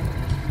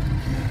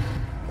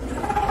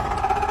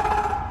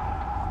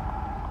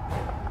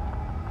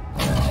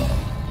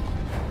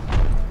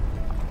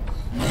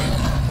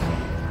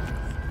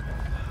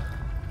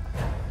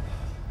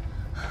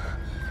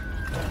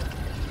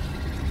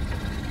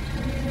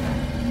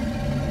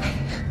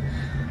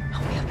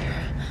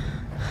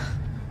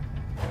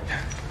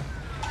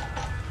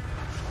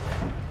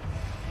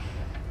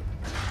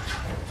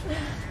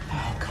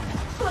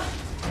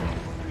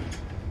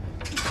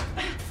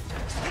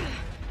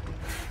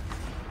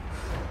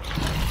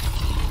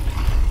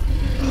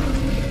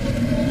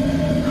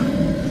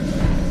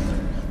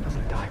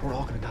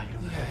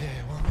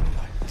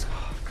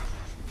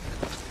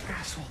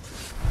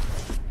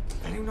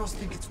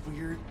 Think it's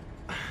weird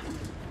that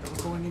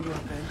we're going into an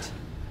event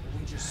and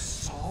we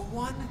just saw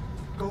one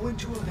go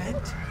into an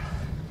event?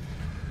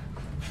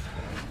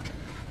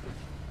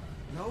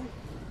 No?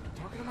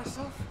 I'm talking to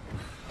myself?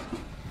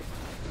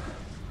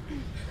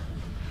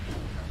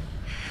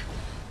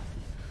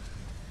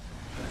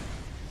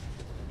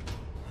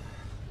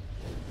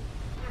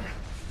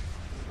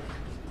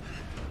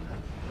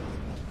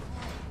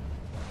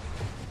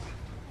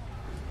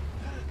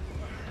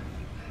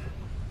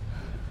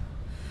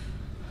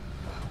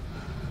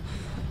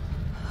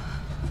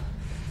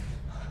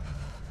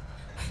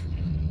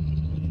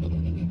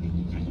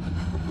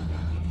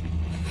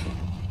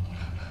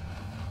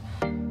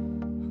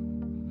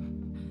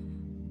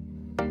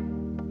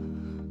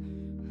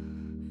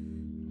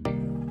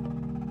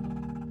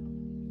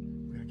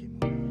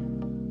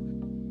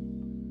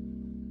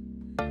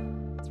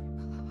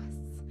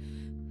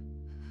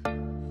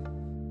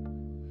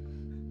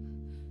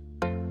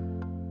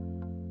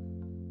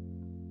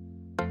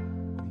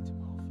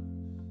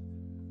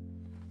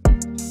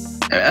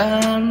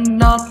 And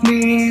not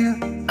me,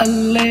 a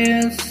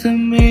little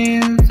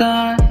me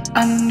that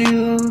I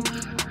knew,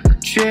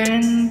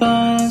 chained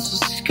by the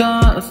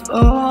scar of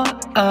all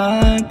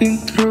I've been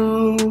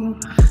through,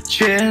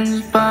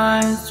 chained by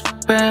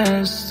the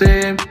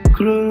passive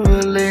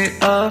cruelty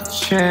of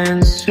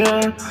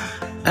chancer,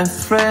 and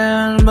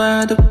framed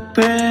by the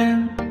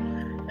pain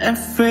and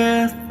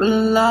fearful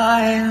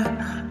lie,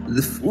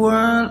 the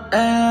world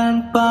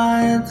and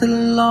by the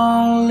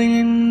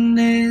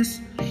loneliness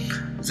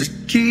that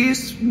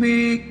keeps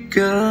me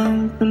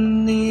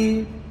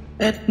company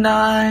at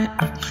night,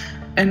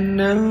 and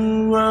the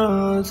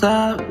world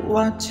that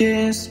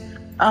watches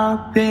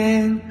our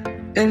pain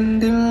in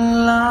the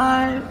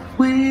light.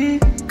 We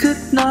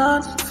could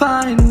not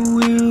find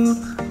will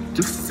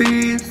to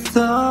feed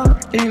the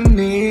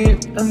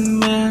innate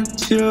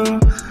amateur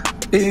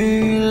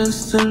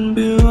innocent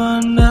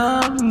beyond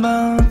a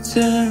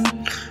mountain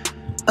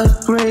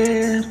of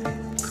greed.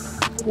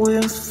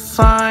 We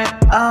find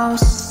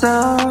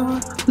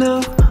ourselves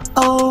look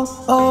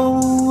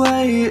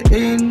away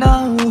in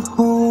our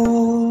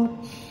hole.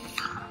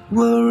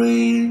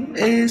 Worry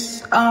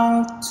is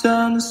our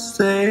turn to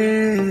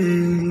stay,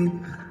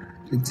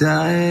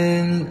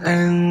 dying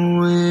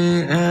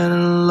angry and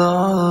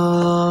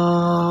alone.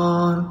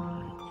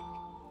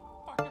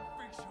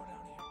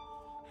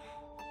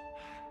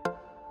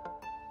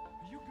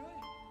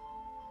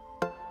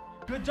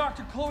 Good,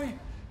 Dr. Chloe.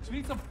 We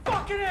need some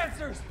fucking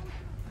answers.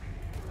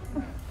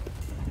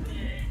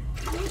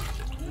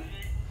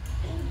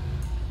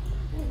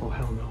 Oh,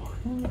 hell no.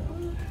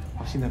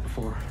 I've seen that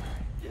before.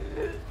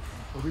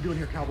 What are we doing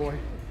here, cowboy?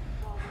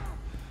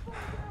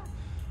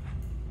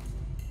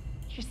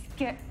 Just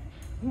get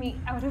me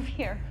out of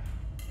here.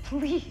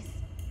 Please.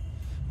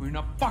 We're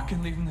not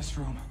fucking leaving this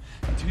room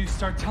until you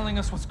start telling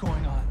us what's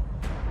going on.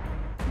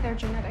 They're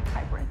genetic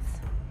hybrids.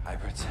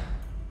 Hybrids?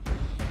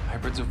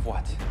 Hybrids of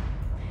what?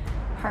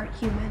 Part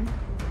human.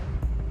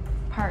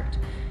 Part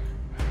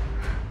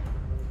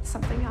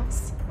something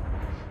else.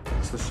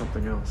 What's the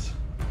something else?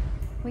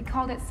 We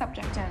called it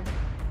Subject N.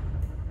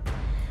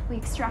 We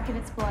extracted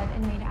its blood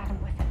and made Adam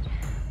with it.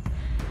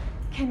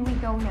 Can we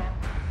go now?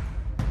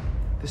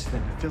 This is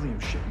that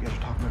Nephilim shit you guys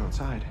are talking about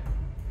outside.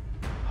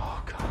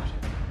 Oh, God.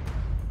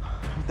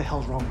 What the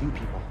hell's wrong with you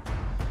people?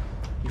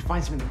 You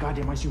find something in the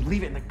goddamn ice, you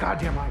leave it in the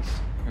goddamn ice.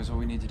 Here's what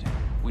we need to do.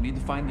 We need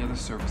to find the other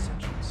service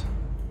engines.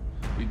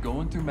 We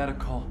go in through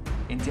medical,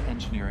 into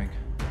engineering.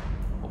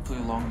 Hopefully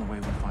along the way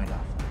we'll find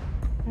Alpha.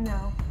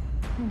 No.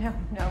 No,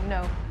 no,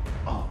 no.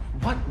 Oh,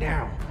 what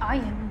now? I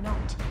am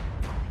not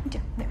going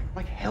down there.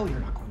 Like hell you're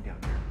not going down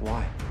there.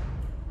 Why?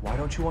 Why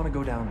don't you want to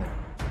go down there?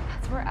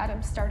 That's where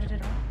Adam started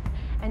it all.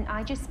 And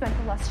I just spent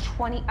the last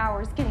 20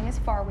 hours getting as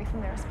far away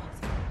from there as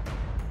possible.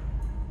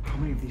 How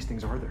many of these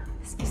things are there?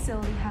 This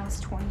facility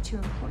housed 22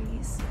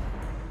 employees.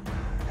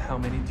 How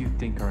many do you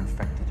think are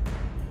infected?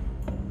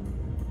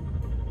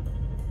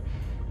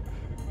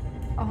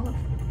 All of them,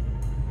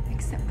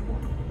 except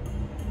one.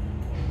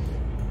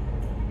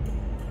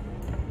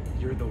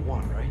 You're the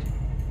one, right?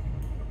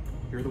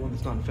 You're the one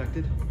that's not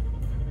infected?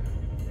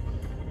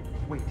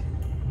 Wait.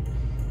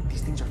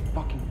 These things are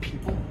fucking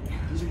people?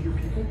 These are your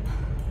people?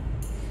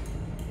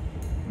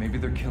 Maybe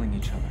they're killing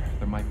each other.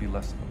 There might be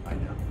less of them by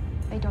now.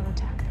 They don't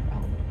attack their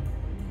own.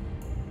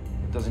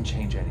 It doesn't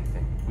change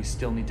anything. We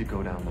still need to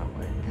go down that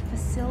way. The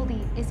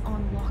facility is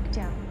on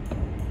lockdown.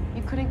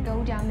 You couldn't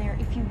go down there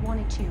if you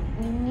wanted to.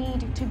 We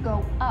need to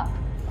go up.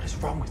 What is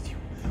wrong with you?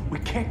 We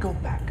can't go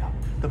back up.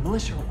 The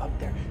militia are up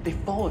there. They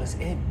followed us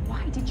in.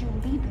 Why did you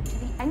lead them to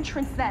the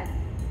entrance then?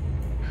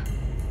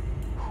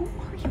 Who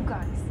are you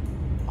guys?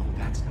 Oh,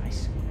 that's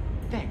nice.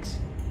 Thanks.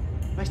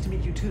 Nice to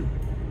meet you too.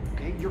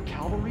 Okay, your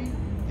cavalry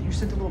that you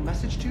sent a little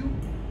message to,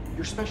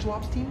 your special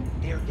ops team,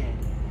 they're dead.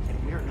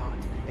 And we're not.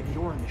 And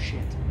you're in the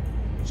shit.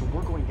 So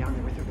we're going down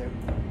there with her there.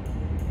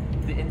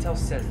 The intel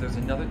says there's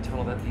another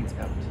tunnel that leads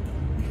out.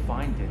 We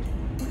find it,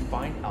 we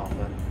find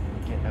Alpha,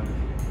 we get out of here.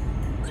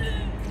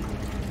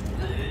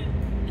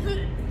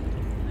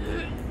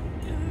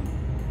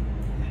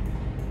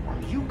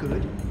 Are you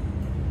good?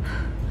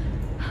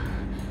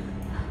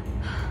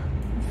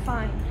 I'm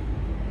fine.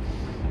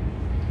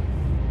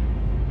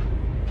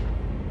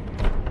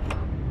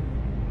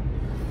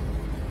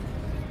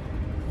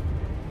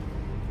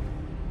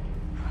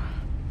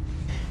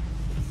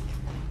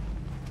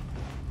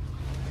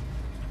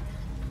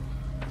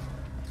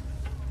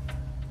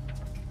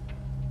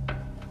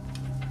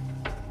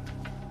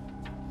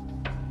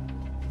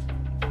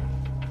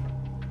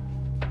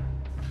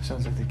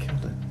 Sounds like they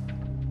killed it.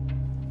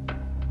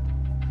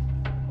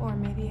 Or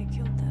maybe it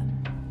killed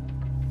them.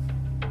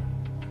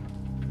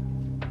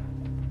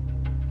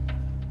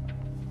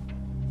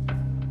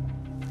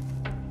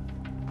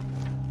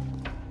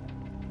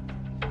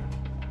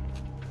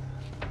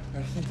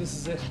 I think this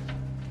is it.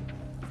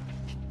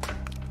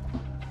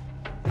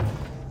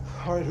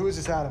 All right, who is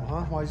this Adam,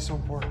 huh? Why is he so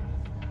important?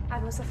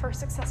 Adam was the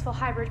first successful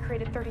hybrid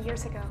created 30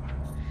 years ago.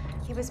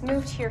 He was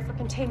moved here for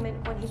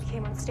containment when he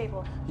became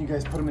unstable. You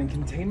guys put him in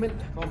containment?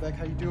 Come on, Beck,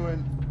 how you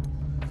doing?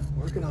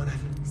 Working on it.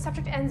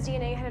 Subject N's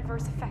DNA had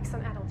adverse effects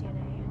on adult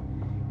DNA.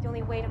 The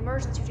only way to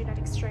merge the two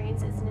genetic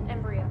strains is in an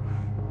embryo.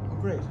 Oh,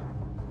 great.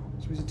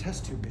 So he's a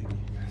test tube baby.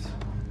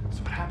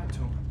 So what happened to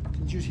him?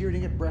 Didn't you just hear he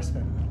didn't get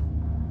breastfed?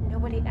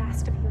 Nobody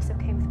asked if he was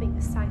okay with being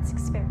a science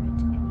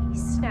experiment, and he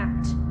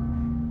snapped.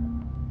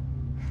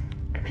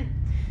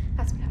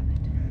 That's what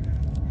happened.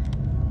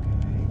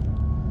 Okay.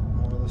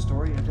 Moral of the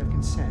story, you have to have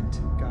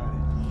consent. Got it.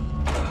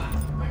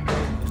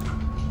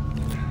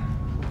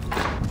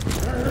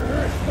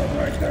 Stop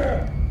right there!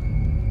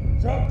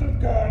 Drop the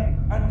gun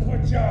and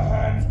put your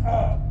hands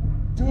up.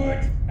 Do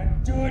it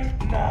and do it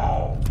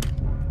now.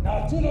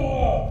 Now to the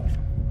wall.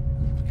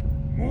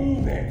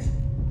 Move it.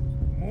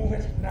 Move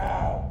it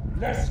now.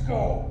 Let's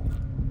go.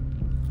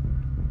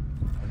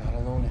 We're not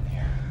alone in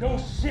here. No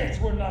shit,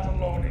 we're not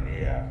alone in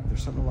here.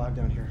 There's something alive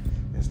down here.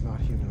 It's not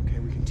human, okay?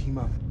 We can team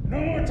up. No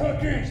more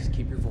talking. Just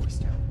keep your voice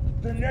down.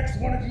 The next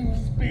one of you who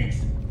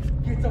speaks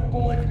gets a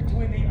bullet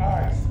between the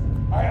eyes.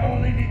 I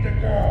only need the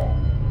girl.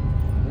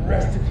 The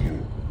rest of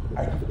you,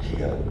 I could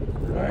kill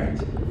right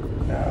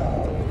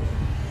now.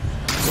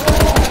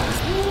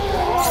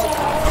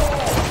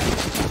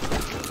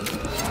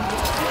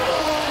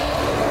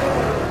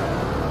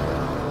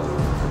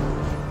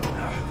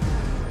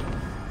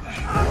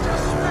 I'm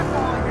just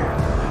spitballing here.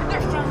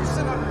 Next time you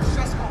sit on your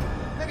chest,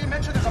 maybe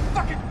mention there's a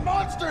fucking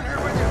monster in here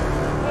with you.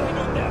 Had I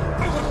known that,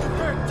 I would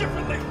prepare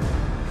differently.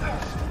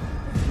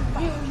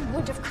 You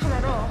wouldn't have come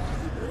at all.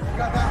 You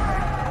got that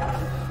right.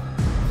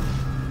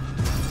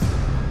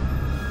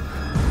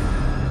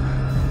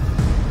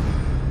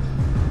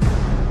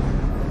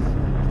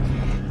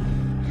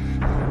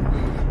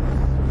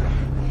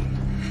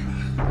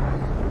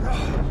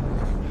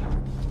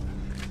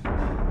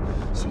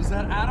 So is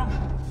that Adam?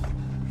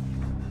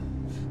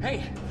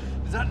 Hey,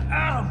 is that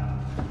Adam?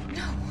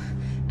 No,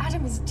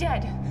 Adam is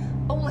dead.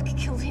 Oleg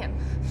killed him.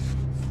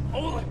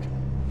 Oleg?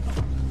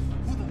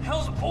 Who the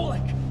hell's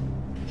Oleg?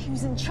 He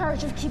was in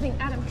charge of keeping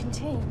Adam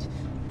contained.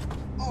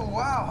 Oh,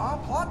 wow, huh?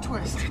 Plot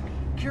twist.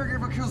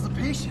 Caregiver kills the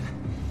patient.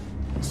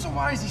 So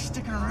why is he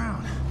sticking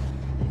around?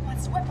 He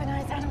wants to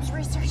weaponize Adam's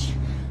research,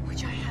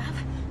 which I have.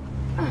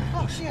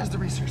 Oh, she has the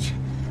research.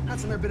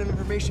 That's another bit of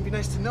information be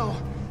nice to know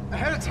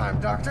ahead of time,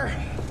 Doctor.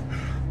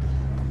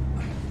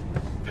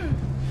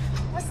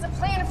 What's the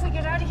plan if we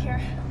get out of here?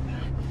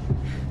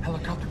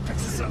 Helicopter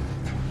picks us up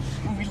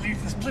when we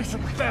leave this place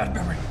like a bad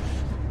memory.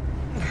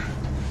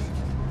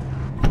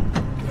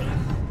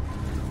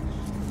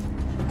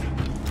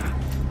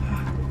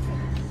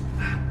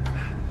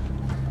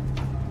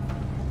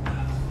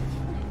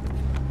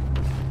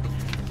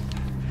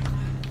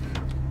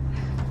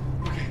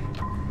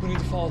 We need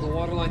to follow the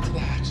water line to the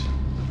hatch.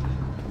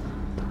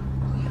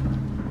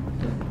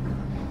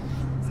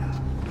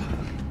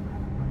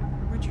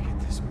 Where'd you get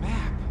this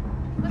map?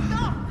 Let's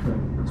go!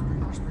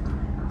 Sprinkler, sprinkler.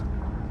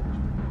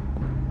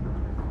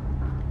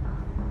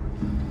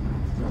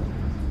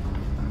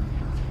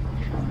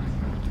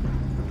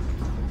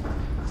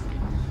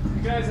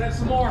 You guys have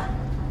some more?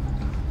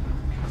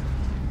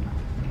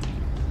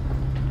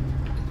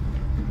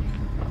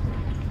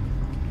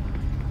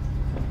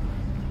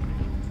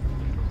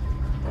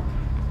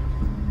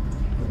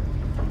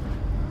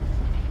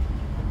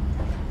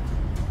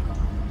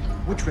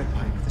 Which red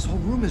pipe? This whole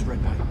room is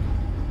red pipe.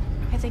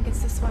 I think it's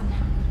this one.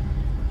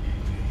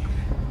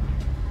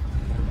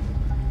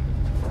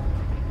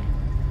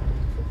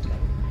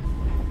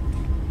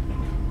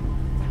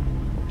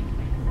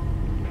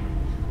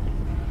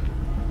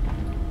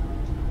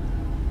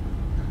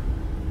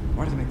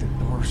 Why do they make the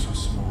door so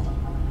small?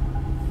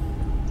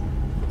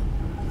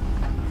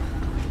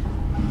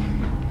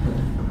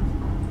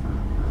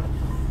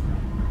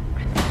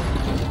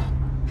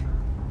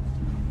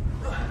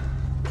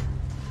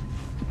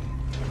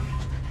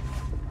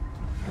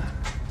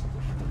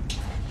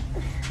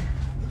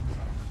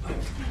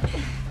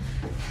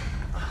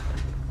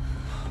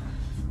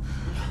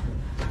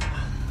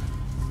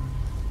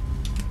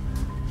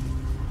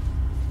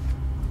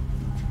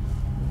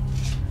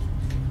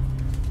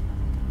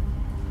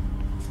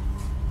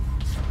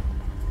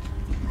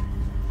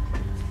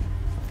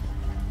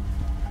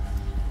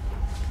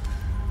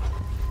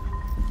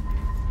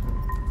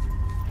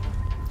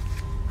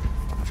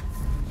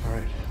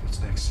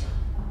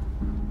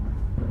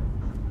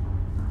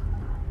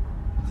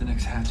 The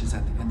next hatch is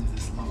at the end of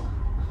this level.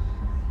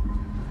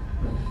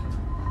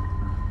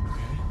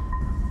 Okay.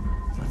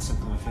 That's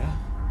simple enough, yeah?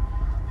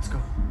 Let's go.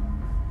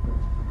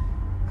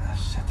 Ah,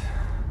 shit.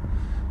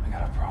 I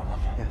got a problem.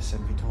 Yeah,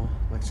 7 feet tall,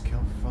 likes to kill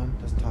for fun,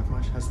 doesn't talk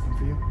much, has a thing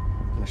for you.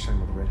 And I shot him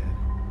with a redhead.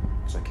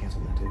 Because I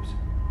canceled my tips.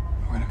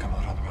 We're gonna come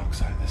out on the wrong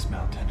side of this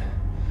mountain.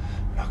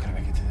 We're not gonna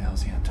make it to the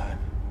LZ on time.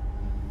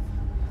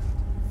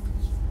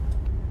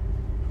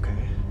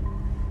 Okay.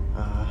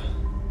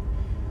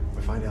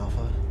 We find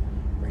Alpha,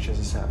 reach as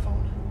a sat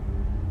phone,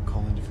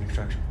 call in different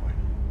extraction point.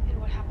 And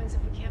what happens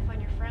if we can't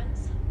find your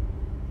friends?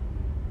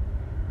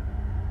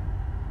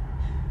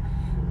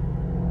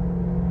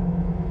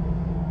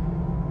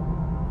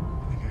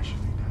 I think I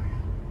should leave now,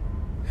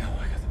 yeah? Yeah, well,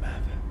 I got the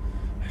map.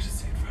 I should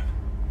stay in front.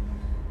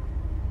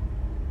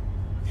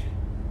 Okay.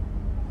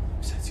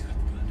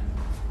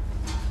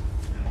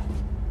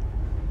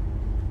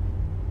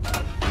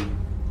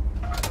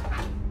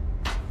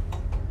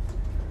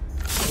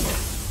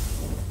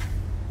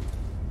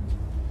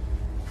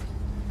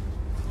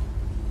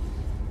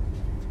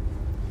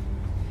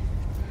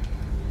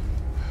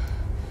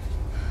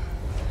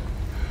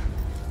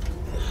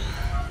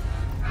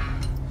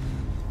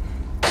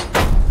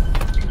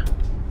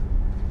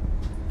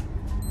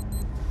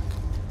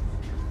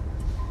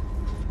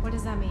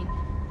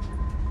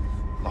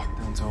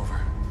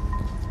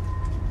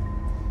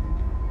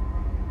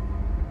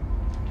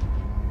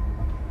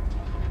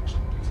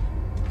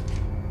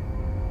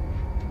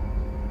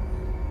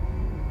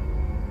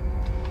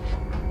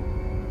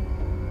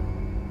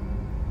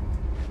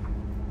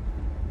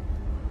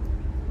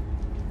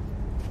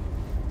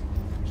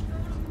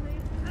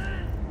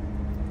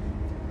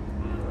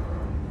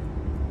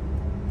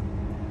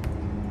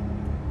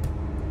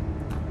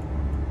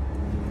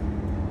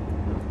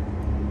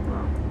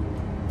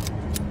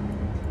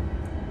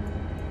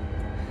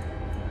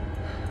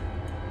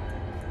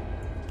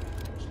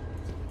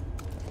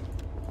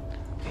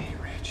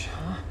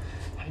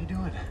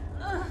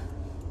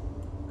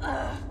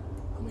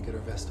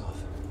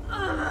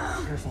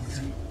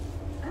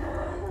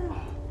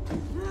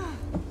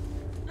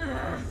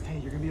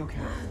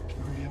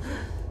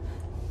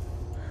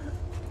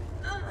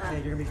 Hey,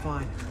 you're gonna be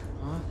fine.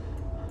 Huh?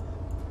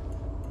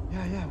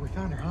 Yeah, we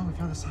found her, huh? We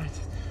found the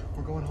scientist.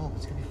 We're going home.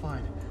 It's gonna be fine.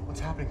 What's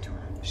happening to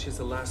her? She has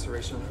a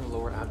laceration on her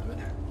lower abdomen.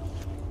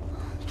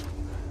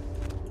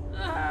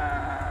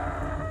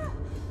 I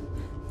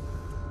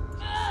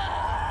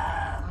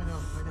know.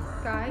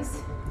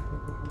 Guys?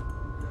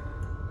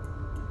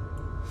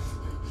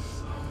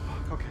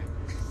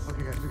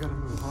 Okay, guys, we gotta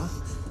move, huh?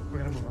 We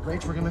gotta move.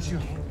 Rach, we're gonna let you.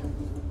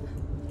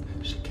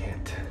 She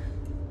can't.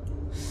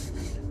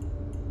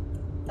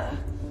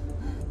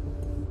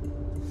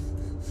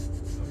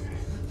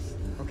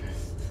 Okay.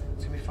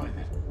 It's gonna be fine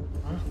then.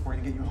 Huh? We're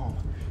gonna get you home.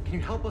 Can you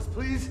help us,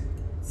 please?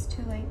 It's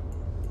too late.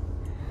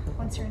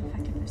 Once you're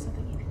infected, there's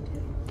nothing you can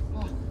do.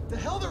 Oh, the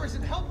hell there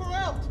isn't. Help her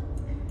out!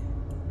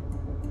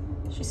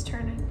 She's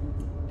turning.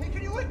 Hey,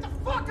 can you wake the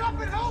fuck up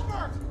and help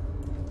her?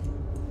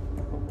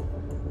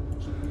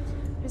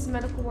 There's a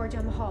medical ward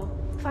down the hall.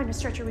 Find a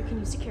stretcher we can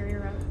use to carry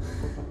her out.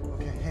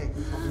 Okay, hey,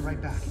 I'll be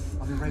right back.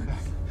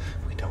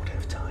 We don't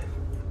have time.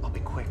 I'll be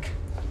quick.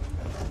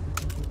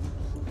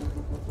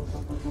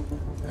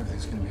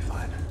 Everything's gonna be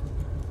fine.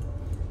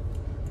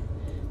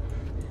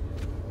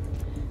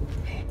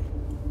 Hey,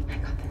 I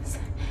got this.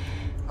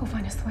 Go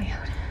find us the way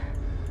out.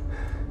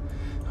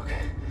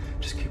 Okay,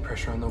 just keep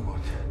pressure on the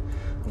wound.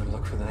 I'm gonna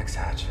look for the next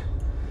hatch.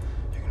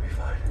 You're gonna be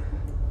fine.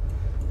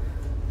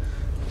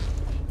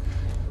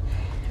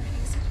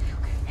 Everything's gonna be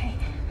okay. Hey,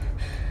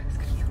 it's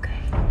gonna be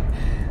okay.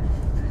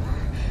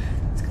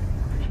 It's gonna be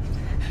okay.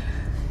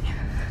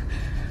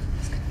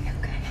 It's gonna be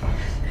okay.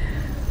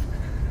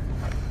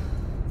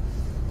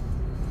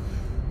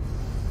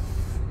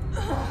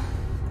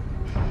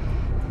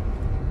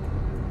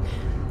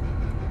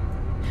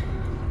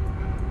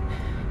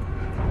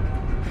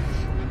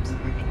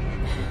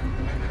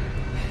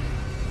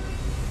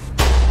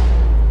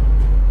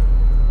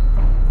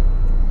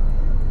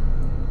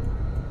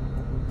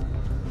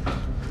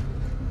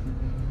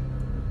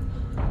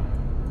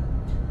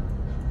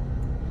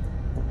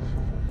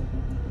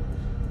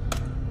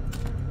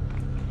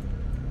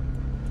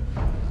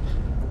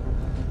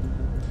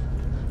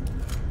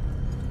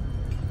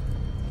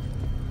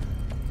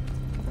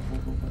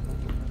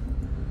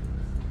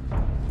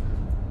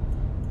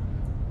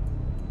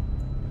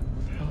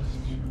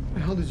 What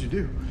the hell did you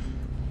do?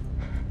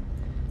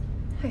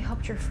 I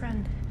helped your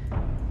friend.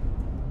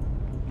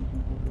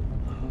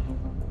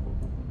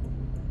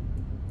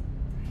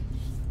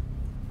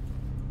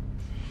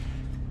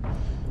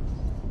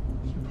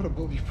 You put a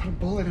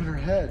bullet in her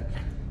head.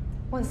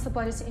 Once the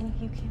blood is in,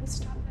 you can't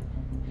stop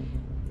it.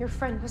 Your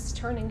friend was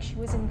turning. She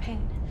was in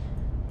pain.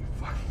 You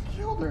fucking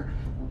killed her.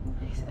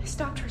 I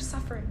stopped her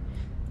suffering.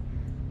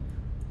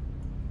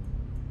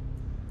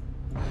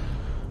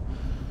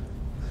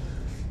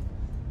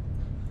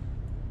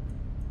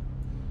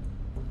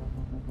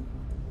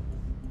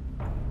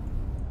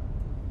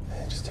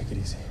 Hey, just take it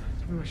easy.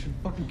 I should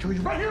fucking kill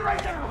you right here,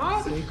 right now,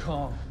 huh? Stay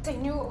calm. I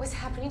knew what was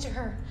happening to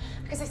her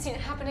because I've seen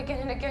it happen again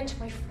and again to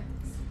my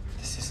friends.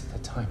 This isn't the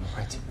time, all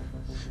right?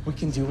 We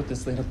can deal with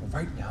this later, but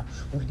right now,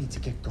 we need to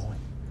get going.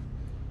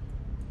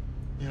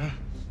 Yeah?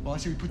 Well, I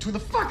say we put two of the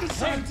fucking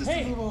scientists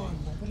Hey! to move on.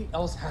 Nobody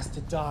else has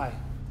to die.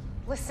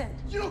 Listen,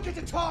 You don't get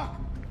to talk!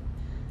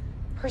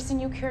 person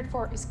you cared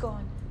for is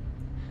gone.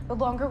 The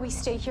longer we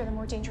stay here, the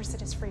more dangerous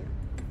it is for you.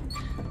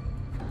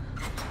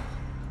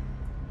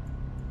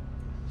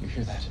 You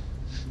hear that?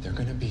 They're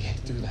gonna be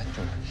through that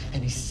door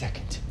any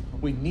second.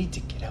 We need to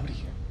get out of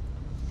here.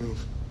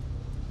 Move.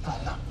 No,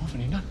 I'm not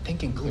moving. You're not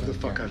thinking clearly. Move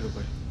the fuck here. out of the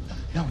way.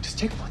 No, just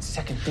take 1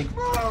 second. Think.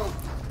 Move! What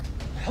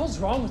the hell's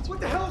wrong with you?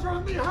 What the hell's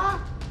wrong with me, huh?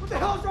 What the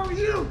hell's wrong with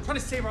you? Trying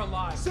to save our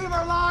lives. Save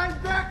our lives,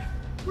 Beck?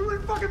 We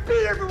wouldn't fucking be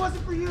here if it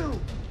wasn't for you.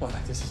 Well,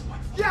 this is my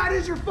fault. Yeah, it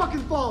is your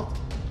fucking fault.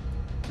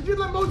 If you'd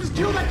let Moses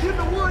kill that kid in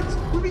the woods,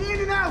 we'd be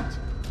in and out.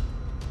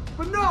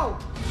 But no,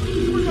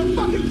 you were the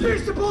fucking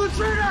fish to pull the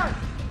trigger.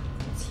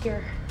 It's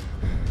here.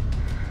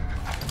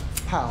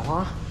 How,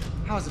 huh?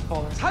 How's it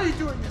falling? How you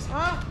doing this,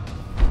 huh?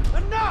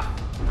 Enough!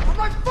 I'm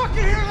right fucking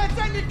here, let's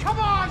end it! Come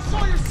on,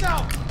 show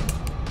yourself!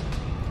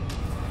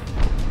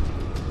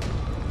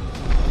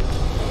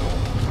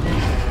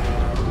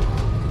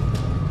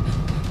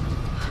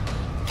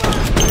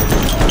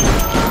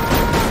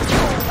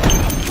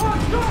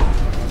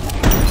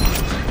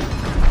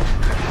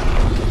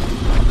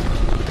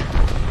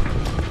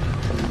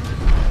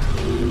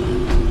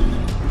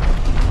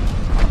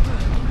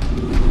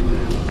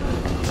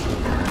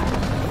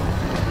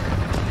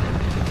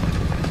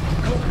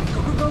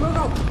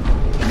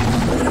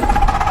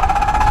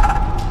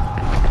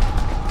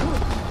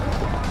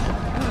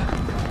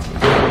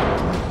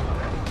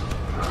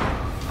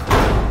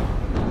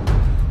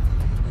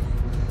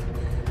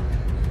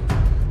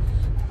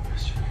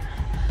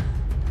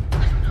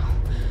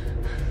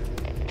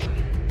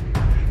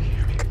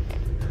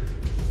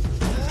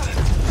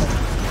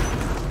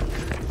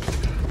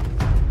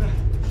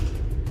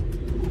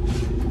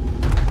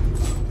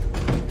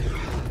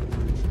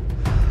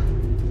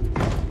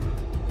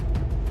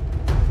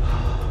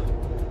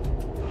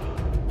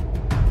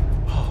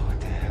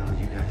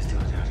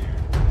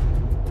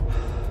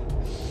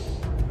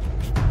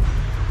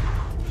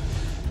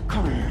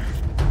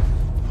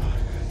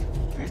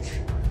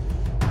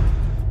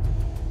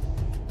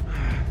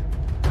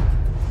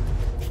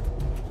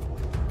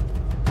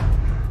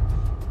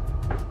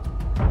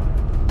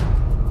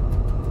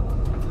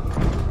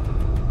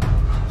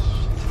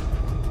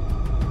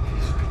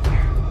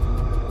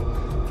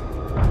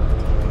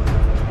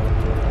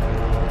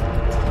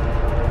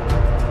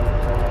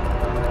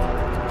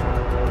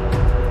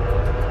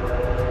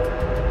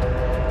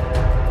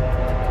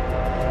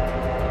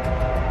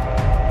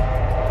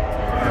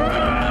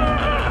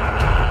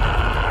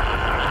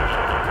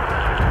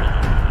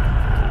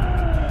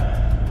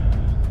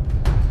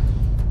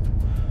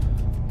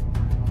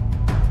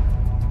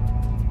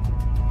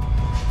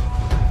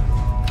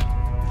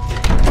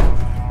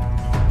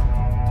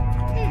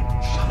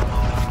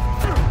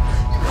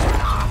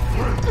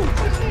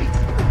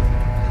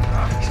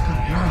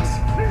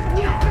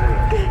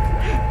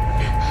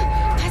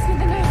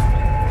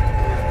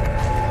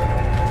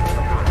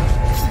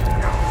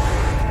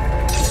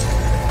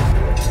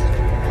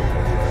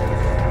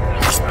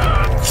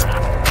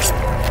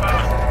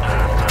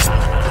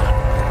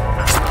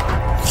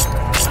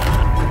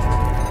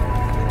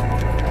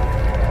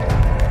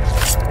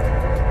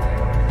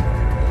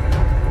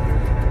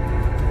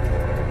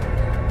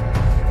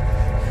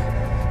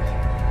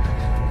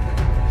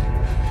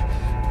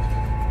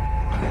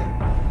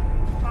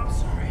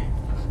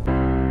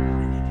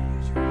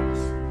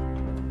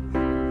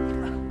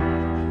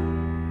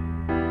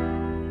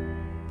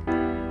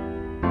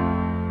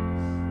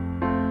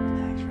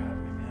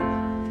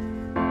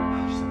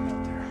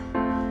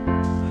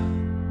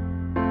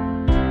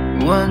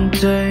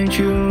 day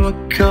you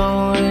are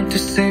going to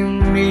see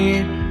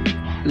me.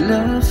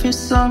 Love is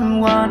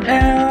someone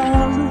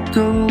else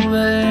the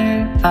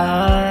way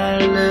I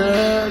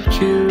love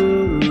you.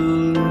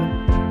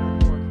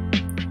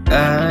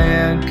 I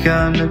am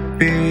gonna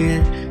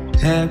be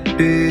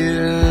happy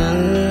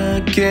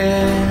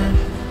again.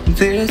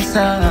 This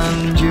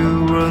time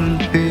you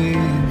won't be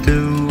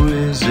the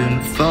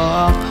reason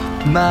for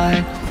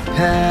my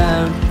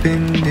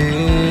happiness.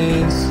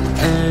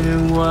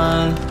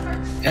 Anyone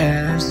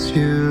else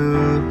you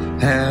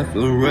have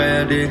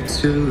already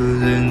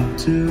chosen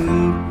to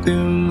be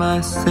my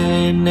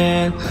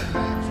saint.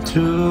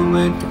 Through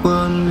it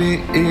won't be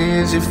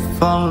easy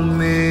for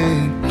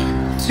me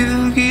to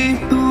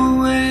give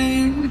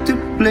away the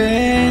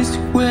place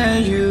where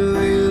you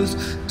used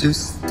to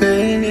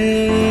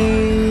stay.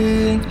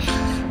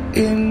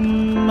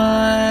 In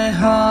my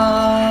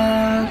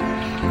heart,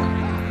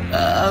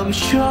 I'm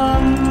try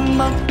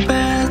my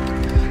best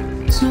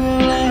to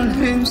let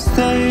him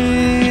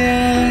stay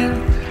and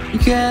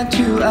get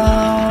you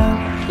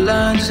out.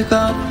 Lines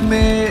got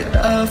me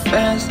up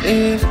as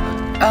if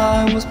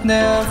I was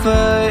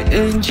never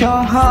in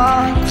your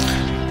heart.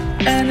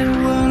 And it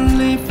won't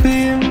leave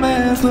him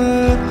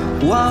ever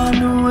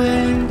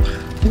wondering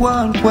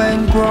what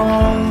went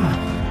wrong,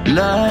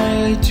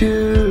 like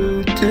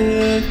you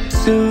did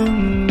to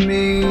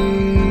me.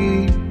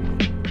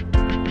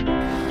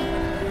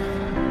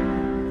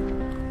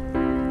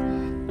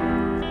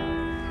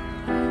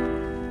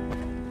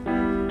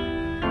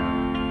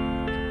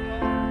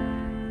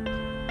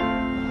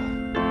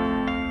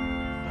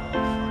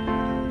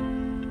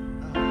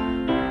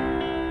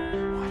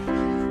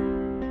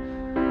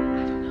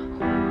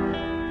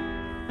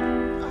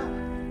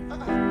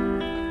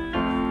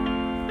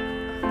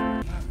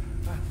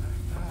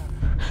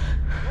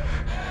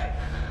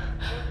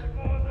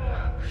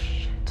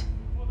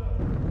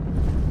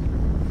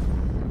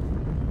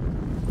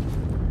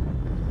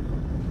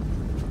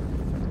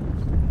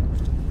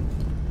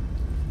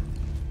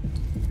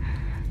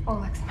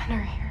 Oleg's men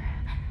are here.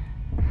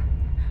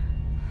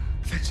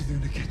 Eventually they're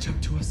gonna catch up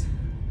to us.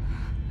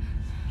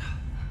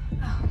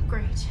 Oh,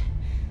 great.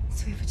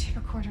 So we have a tape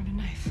recorder and a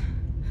knife.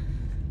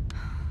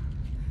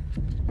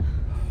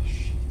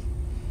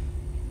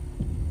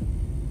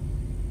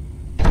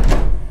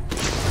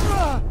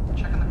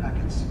 Checking the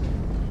packets.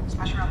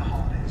 Especially around the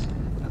holidays.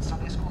 That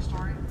Sunday school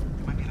story,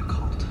 it might be in a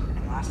cult.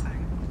 And last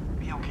thing,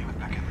 be okay with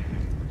Beckett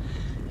leaving.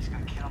 He's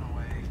got a kid on the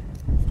way,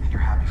 and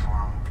you're happy for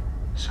him.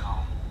 So,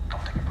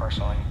 don't take it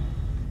personally.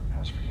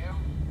 As for you,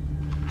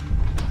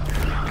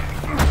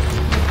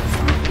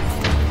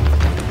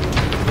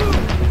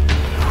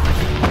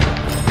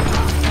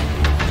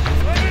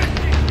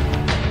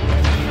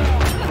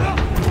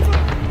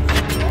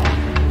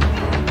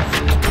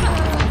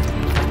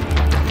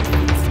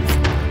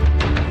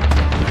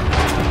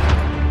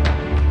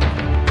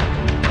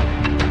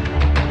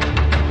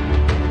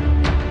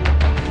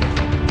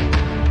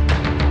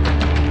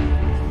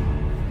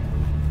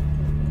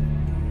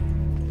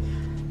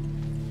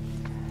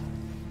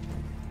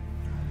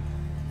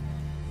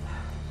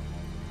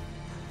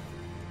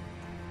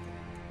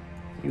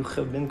 You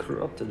have been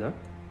corrupted, huh?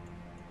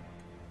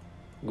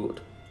 Good.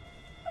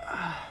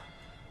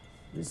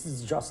 This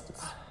is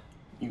justice.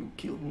 You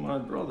killed my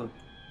brother.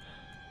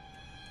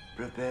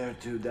 prepare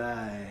to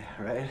die,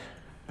 right?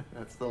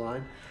 That's the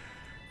line.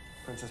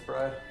 Princess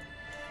Bride.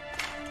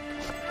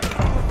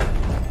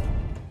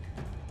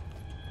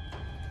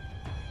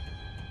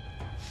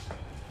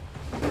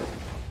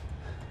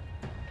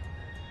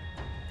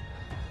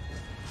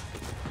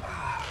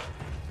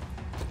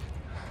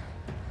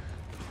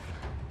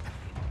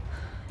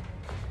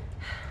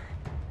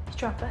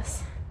 Drop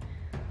us.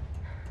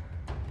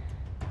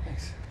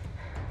 Thanks.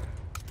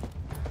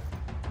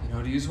 You know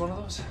how to use one of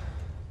those?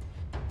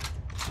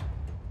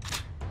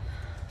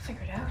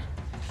 Figure it out.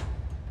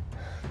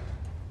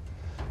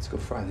 Let's go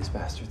fry these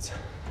bastards.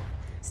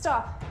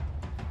 Stop.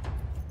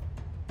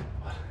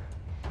 What?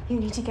 You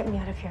need to get me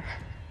out of here.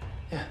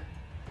 Yeah.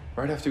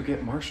 Right after we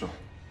get Marshall.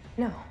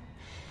 No.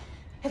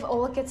 If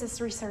Oleg gets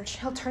this research,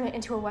 he'll turn it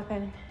into a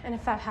weapon. And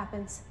if that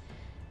happens,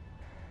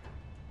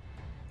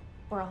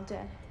 we're all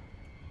dead.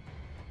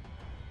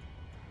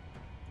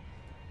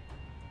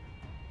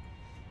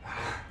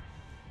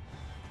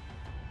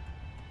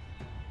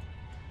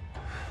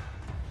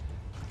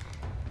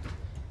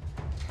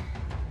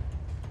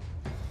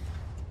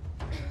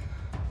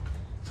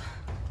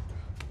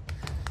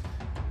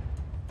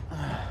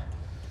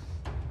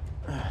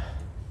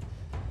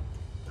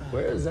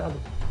 Where is Adam?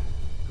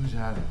 Who's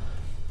Adam?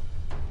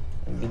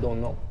 You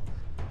don't know.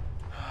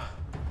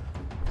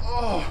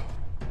 Oh!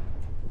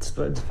 It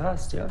spreads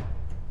fast, yeah?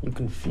 You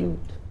can feel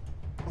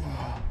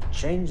it.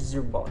 Changes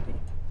your body.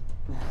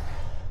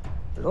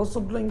 It also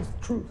brings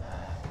truth.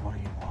 What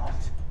do you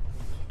want?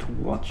 To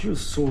watch your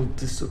soul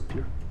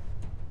disappear.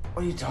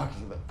 What are you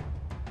talking about?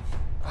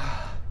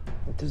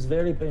 It is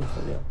very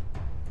painful, yeah.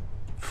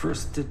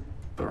 First it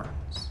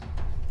burns.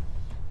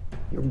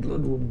 Your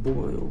blood will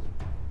boil.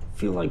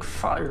 Feel like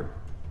fire.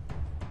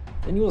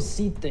 Then you will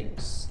see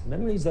things,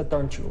 memories that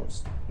aren't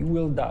yours. You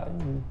will die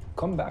and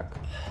come back.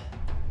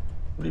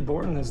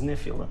 Reborn as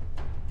Nephilim.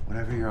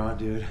 Whatever you're on,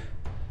 dude,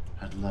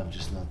 I'd love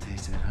just a little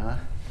taste of it, huh?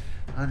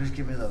 Just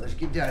give me a little. Just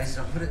give daddy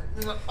some. Put it.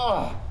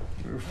 Oh.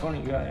 You're a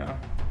funny guy, huh?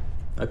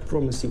 I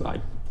promise you,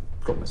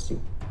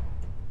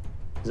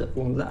 that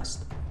won't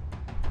last.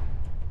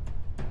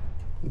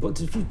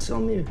 But if you tell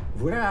me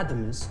where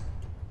Adam is,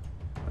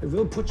 I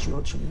will put you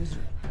out your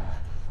misery.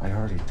 I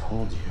already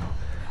told you.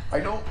 I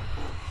don't.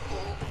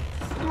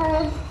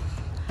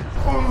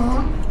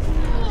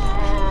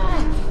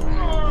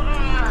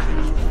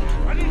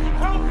 I need some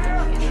help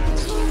here!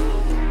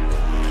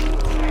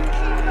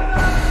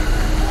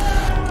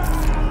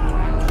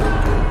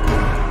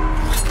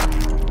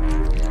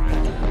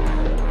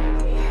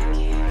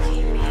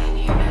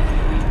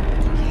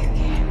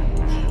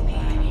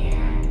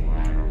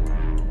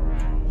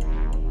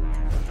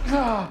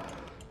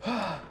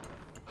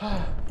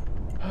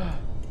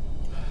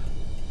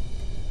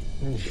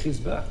 And she's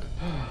back.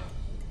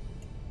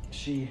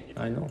 She.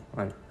 I know.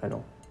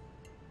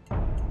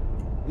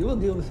 You will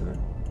deal with her.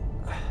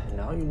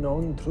 Now you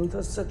know the truth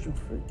has set you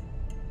free.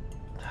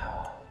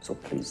 So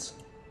please.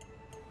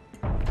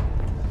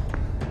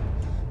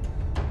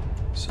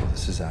 So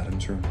this is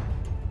Adam's room?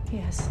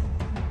 Yes,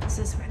 this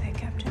is where they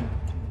kept him.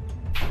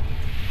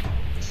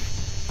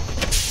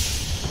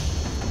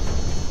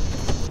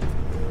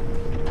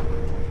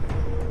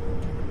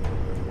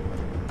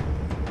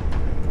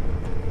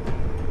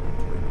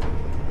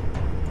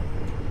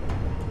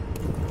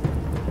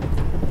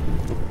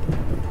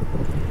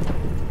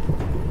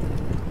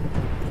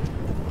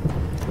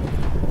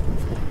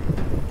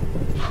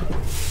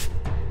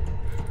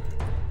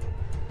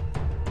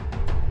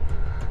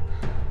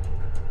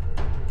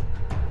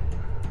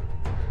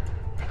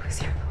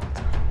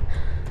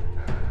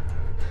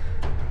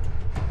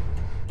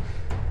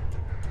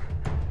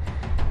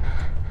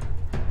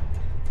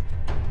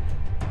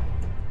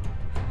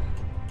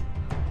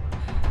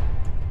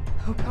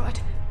 Oh, God.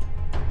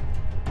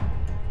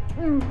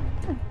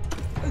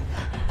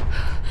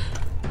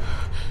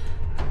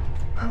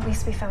 At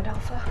least we found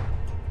Alpha.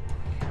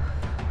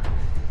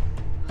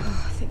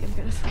 Oh, I think I'm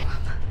gonna throw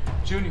up.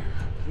 Junior,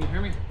 can you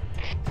hear me?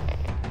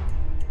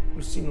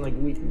 You seem like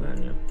weak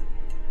man,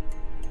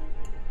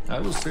 yeah. I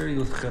will spare you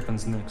what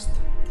happens next.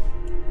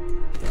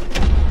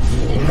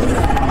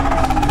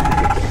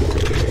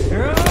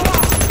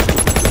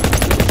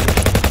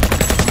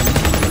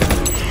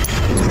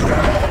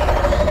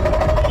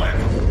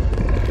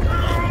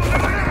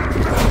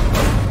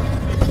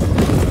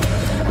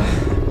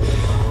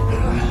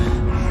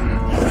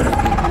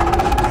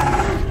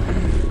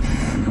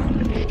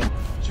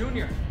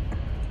 Junior!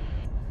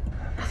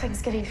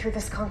 Nothing's getting through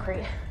this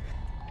concrete.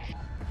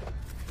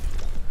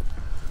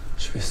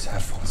 Should be a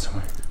sat phone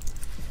somewhere.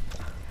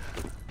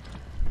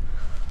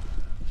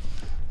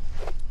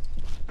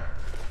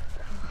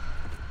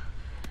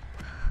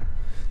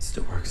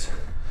 Still works.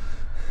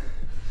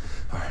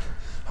 All right,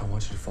 I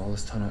want you to follow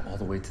this tunnel all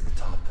the way to the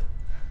top.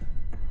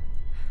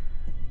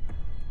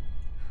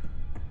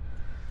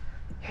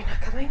 You're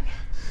not coming?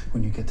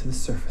 When you get to the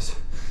surface,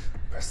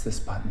 press this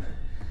button.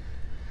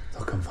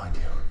 They'll come find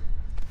you.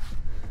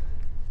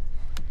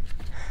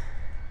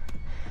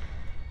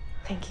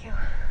 Thank you.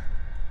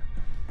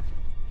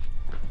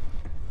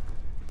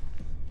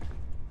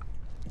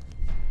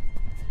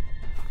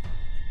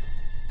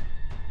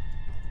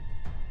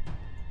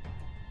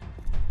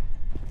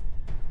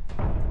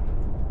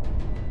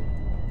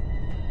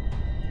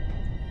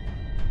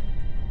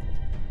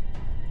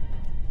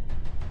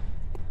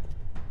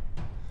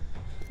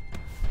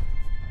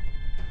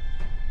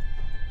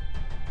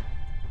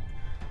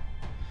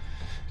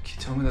 Can you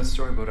tell me that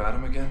story about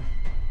Adam again?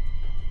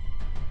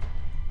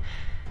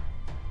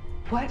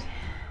 What?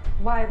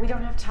 Why? We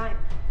don't have time.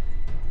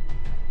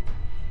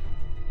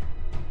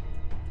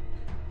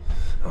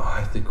 Oh,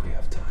 I think we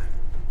have time.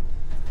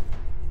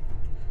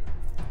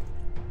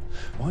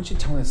 Why don't you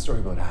tell me that story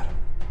about Adam?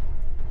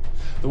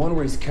 The one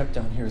where he's kept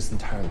down here his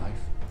entire life.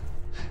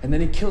 And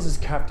then he kills his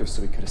captors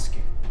so he could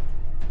escape.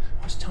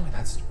 Why don't you tell me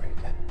that story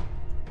again?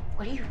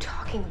 What are you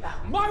talking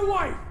about? My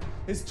wife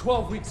is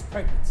 12 weeks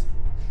pregnant.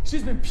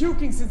 She's been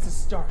puking since the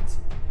start.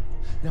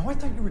 Now, I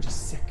thought you were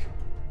just sick.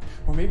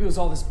 Or maybe it was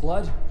all this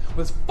blood, or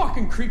this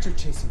fucking creature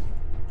chasing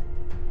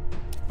you.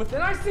 But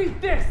then I see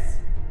this!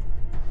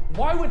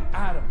 Why would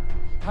Adam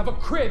have a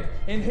crib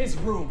in his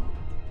room?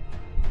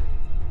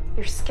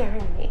 You're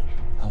scaring me.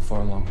 How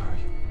far along are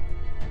you?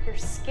 You're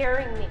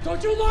scaring me.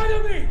 Don't you lie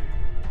to me!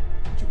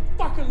 Don't you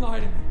fucking lie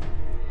to me!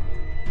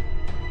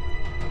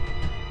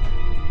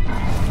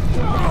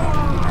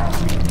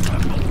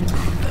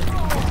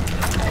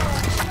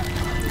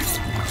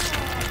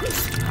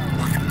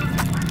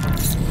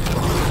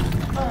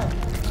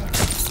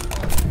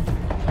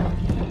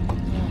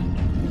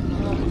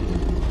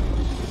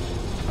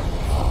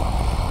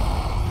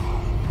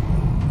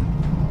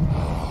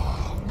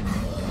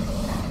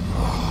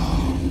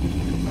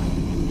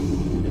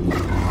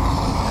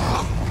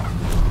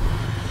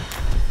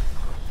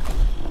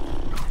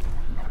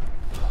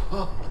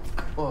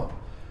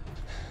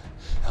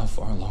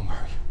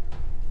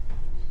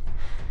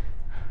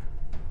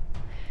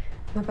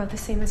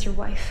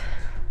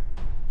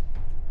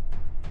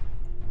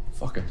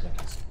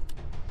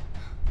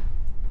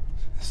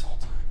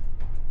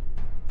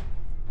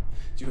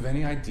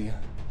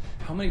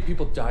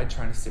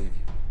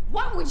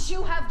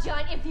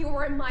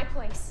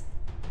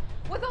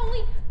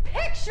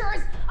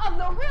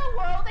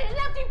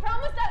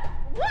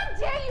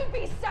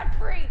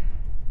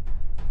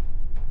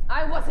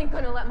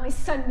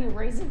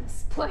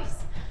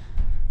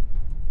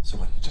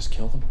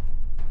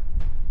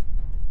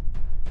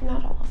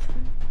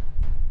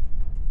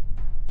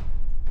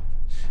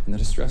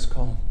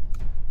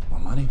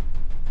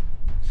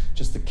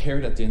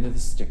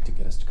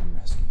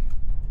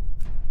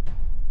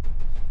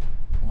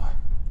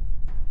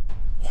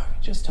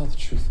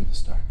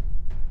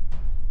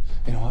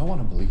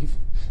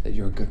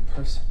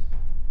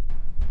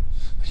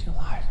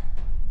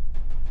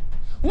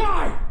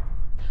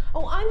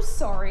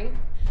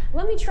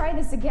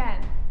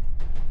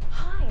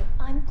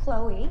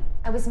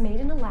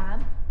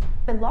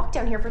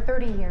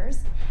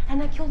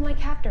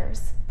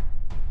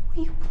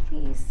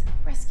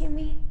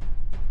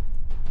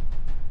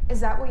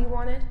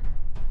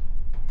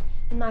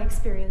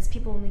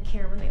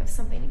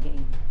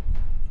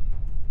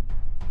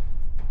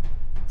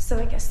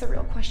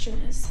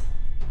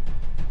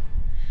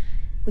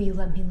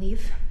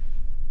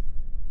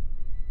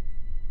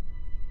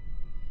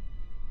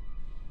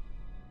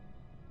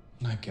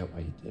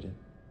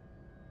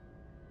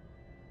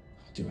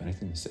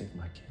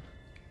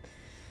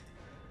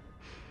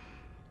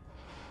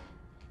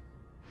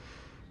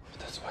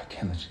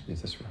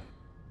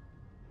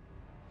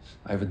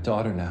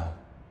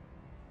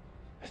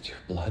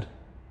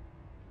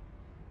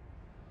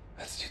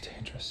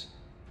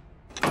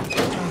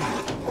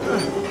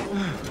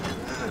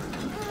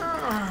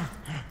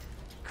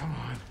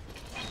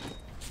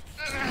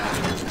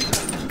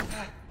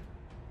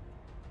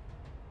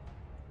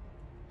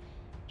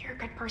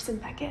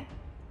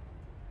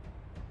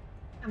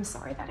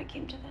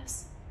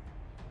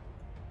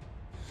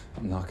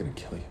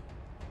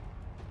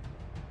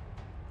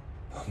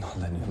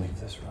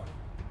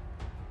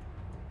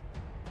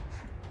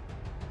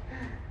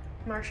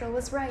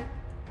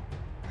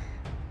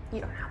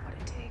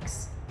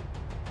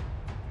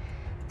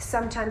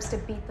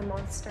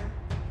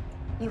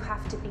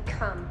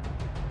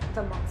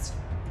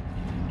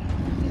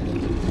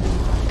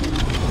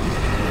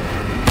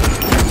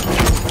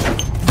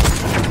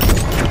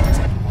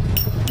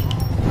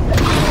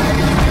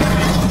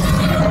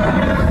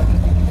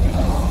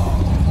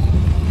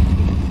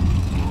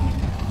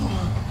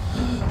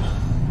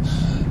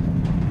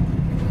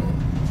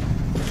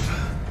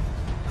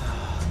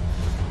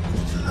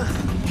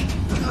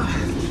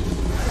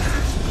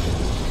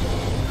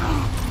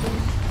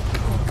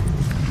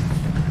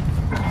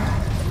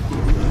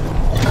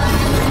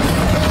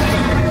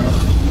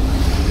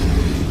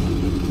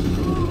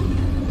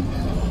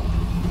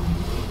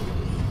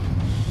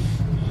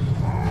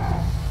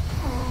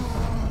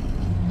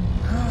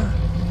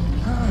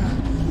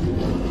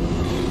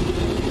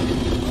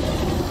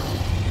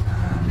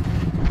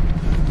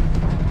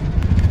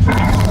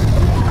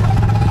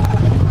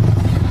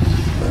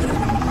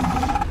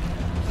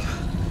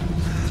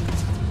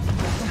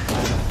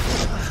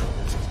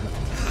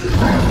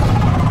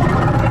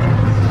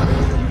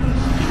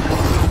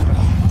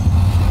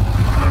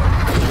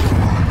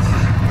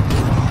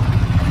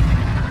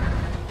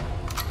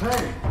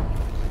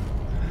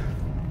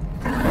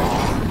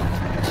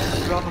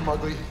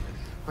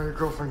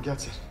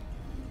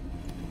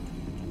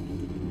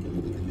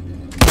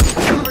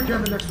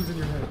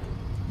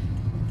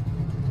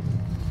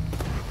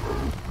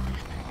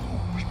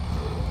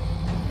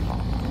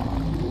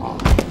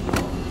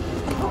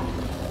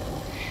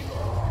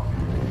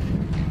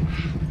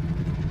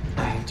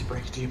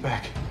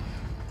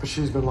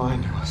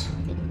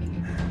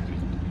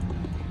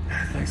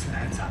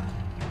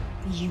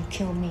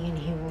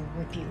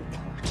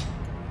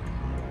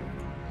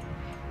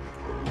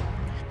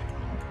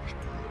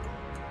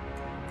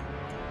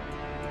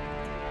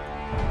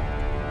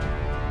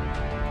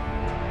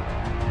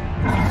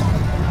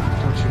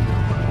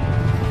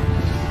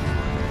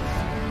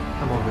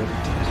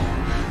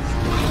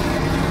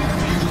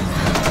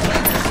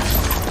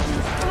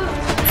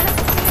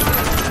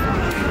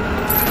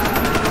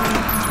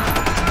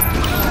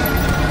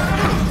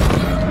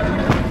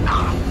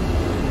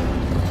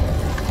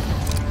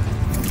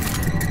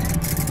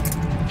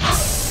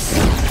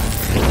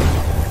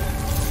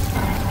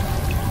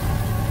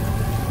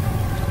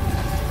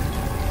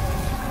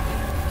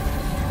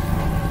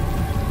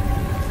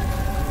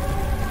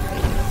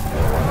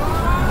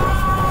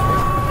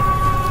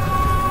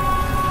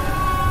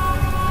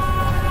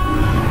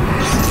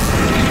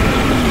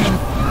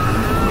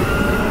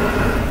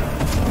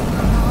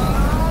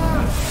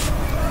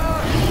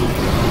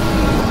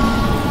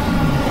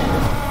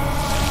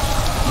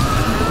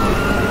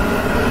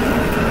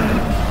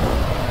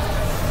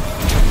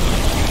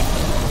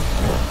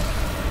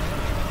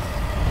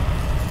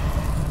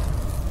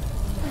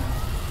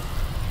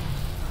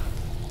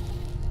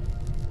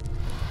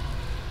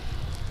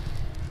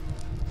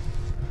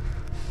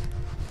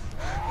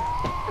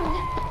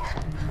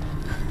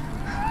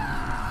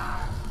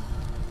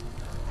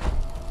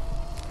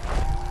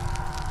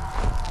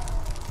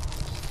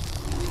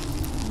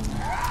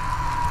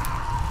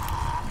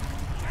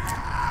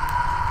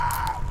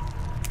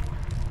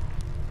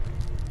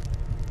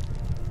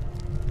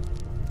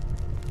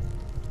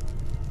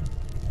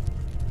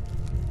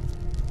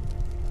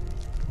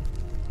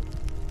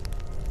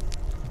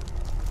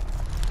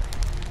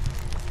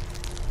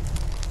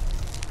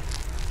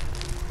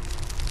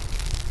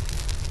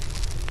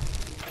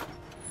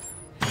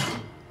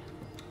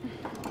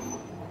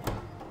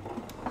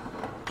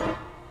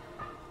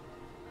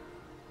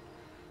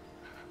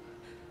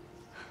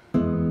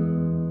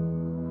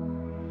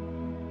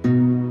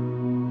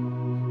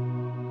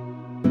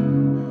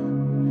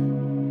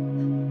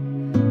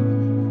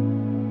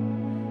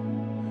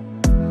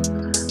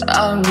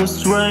 I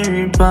was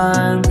raised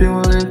by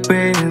purely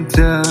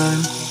bitter.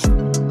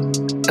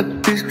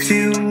 If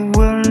you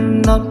were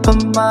not by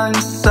my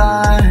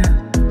side,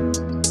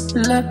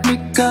 let me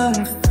go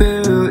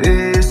feel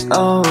it's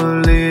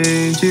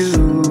only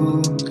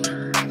you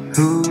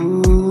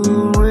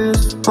who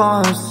is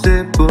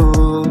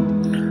possible.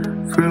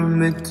 From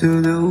me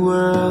to the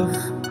world,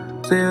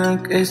 feel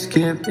like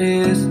escape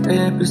is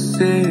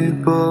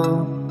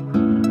impossible.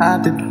 I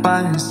beat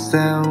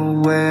myself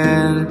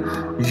when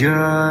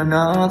you're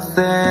not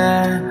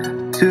there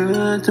to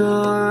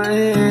do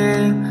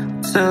it.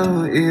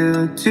 So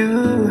you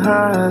do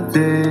hurt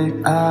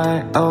it.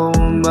 I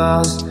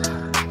almost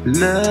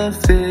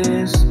love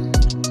this.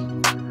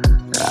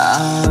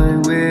 I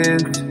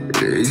wish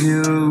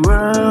you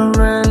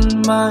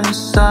weren't my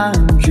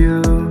side.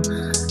 You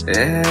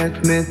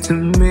admit to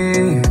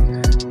me.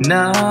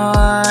 Now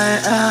I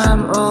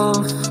am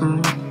off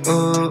from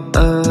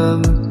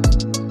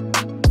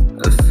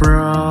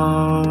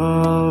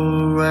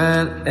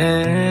red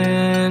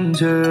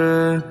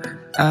anger.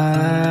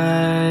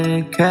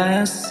 I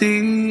can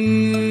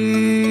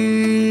see.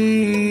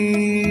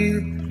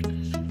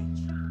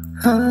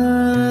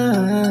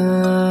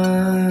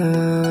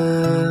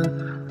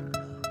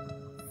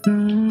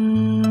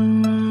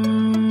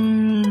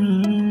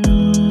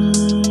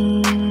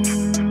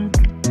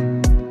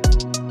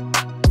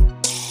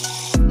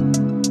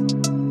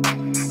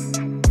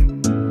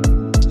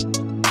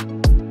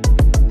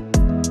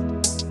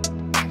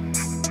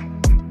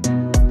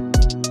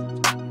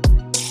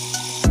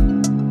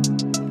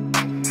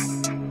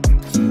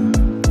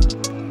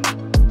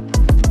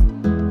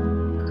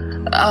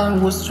 I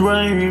was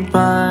raised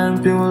by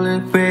purely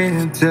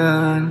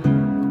bitter.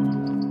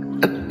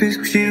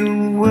 If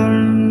you were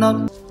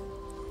not.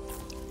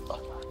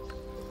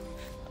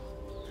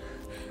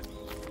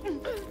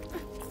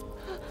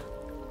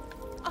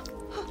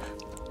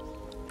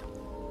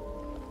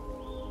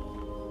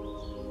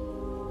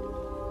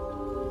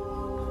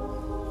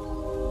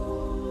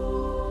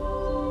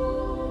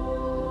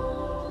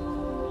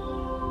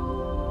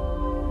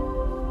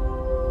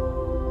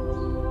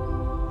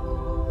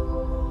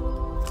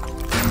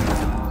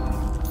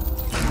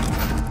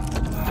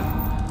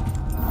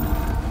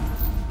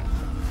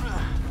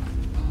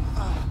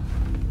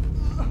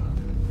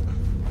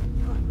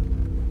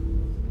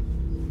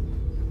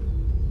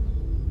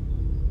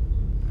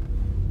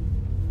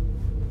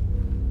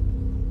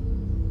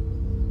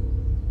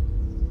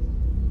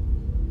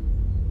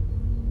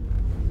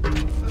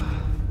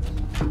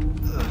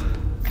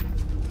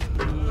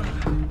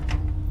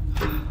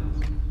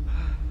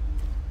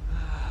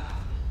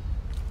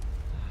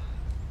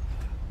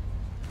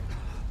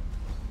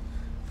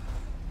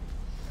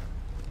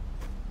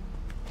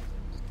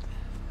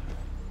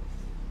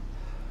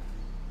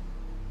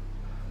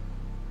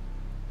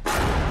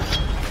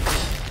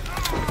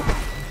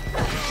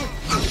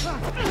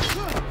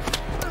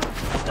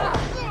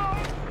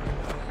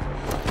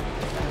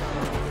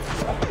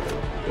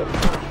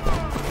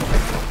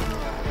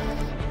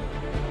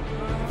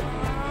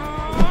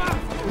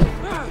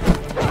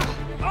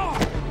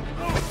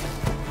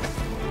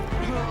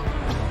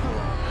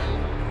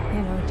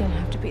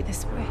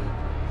 This way.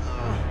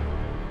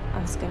 I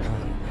was gonna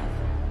let you live,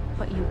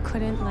 but you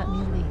couldn't let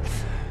me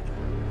leave.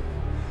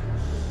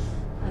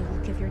 I will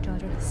give your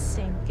daughter the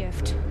same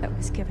gift that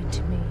was given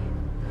to me.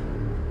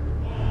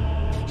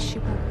 She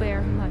will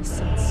bear my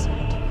son's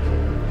seed.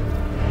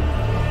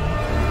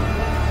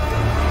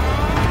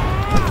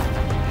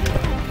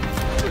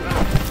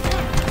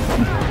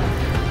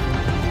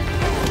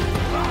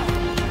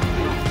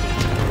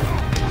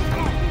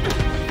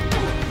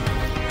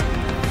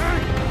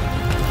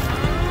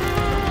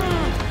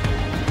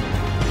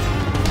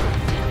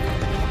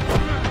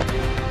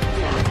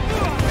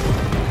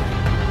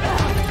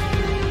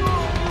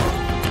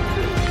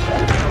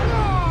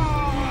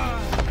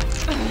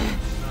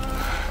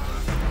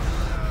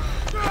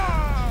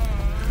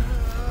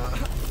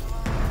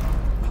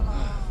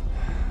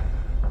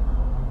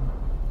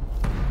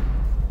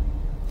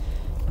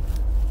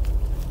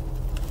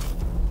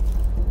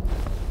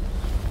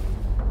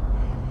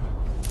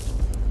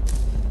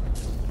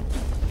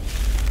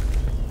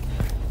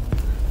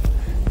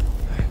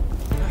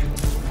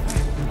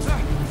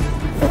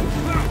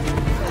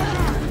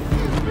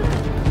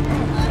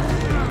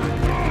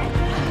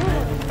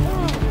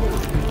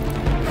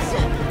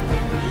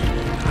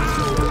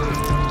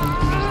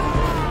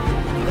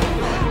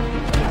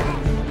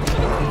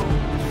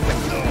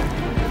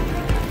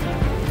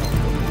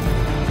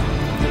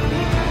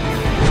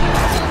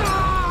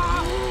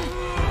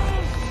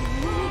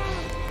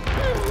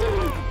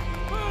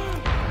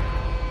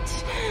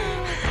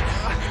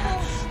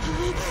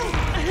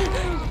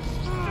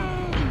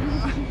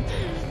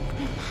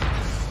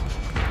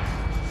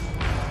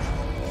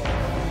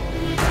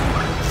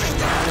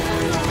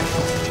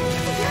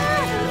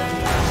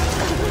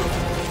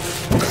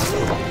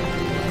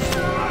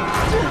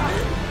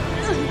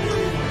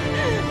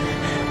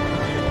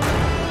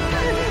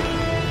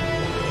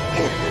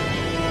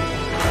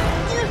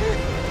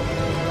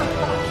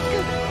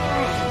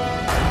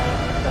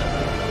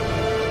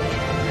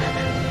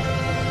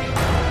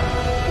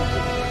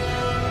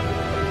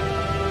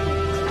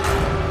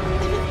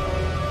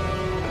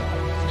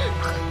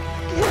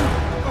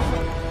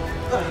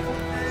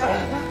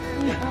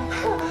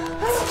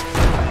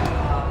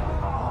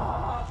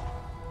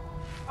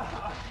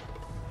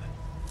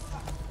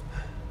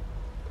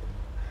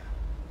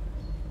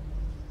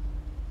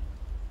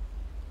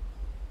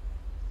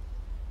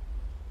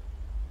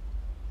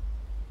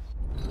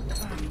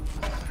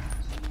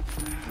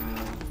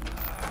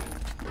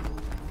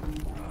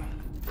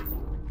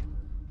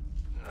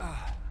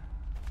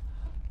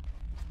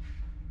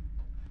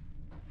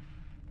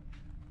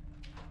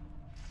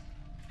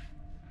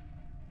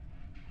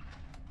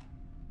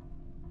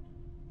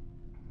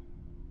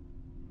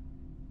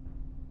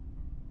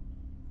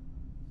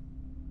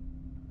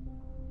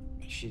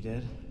 Is she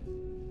dead?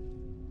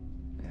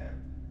 Yeah.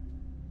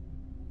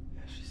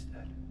 Yeah, she's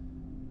dead.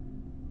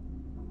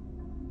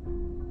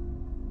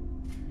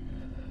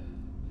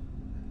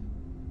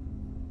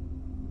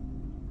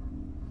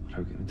 What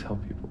are we gonna tell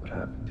people what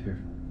happened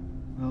here?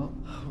 Well,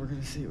 we're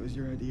gonna say it was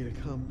your idea to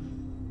come.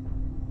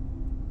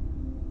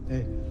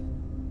 Hey,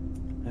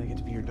 I get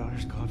to be your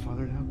daughter's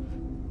godfather now?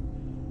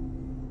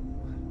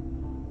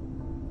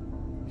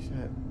 You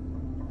said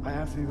I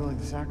have to be willing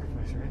to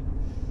sacrifice, right?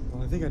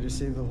 Well, I think I just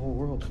saved the whole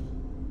world.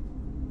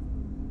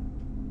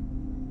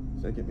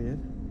 Does that get me in?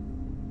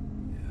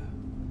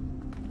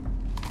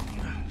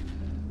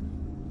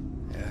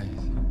 Yeah,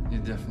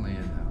 you're definitely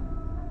in now.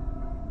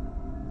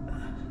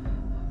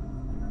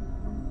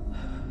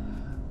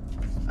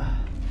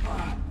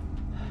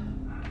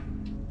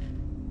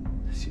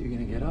 So you're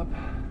gonna get up?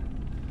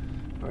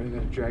 Or are you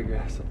gonna drag your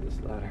ass up this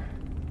ladder?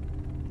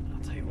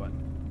 I'll tell you what.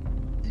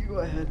 You go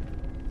ahead.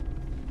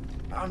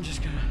 I'm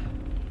just gonna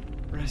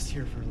rest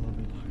here for a little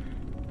bit longer.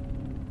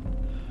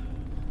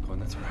 Go on,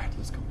 that's all right.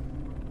 Let's go.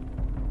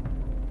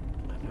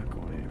 I'm not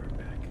going anywhere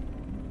back.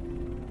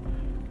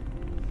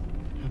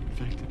 You've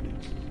infected me.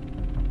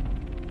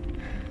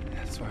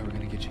 That's why we're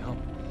gonna get you help.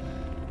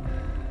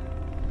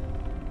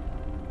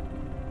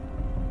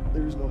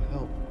 There's no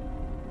help.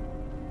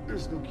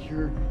 There's no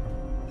cure.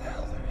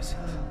 Hell, there isn't.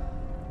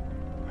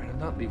 All right, I'm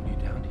not leaving you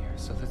down here,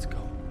 so let's go.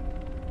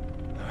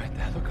 All right,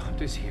 the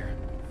helicopter's here.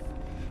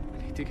 I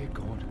need to get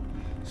going,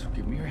 so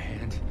give me your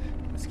hand.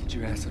 Let's get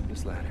your ass up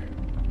this ladder.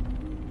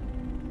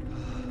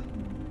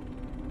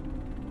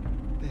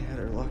 They had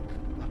her luck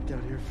up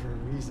down here for a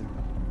reason.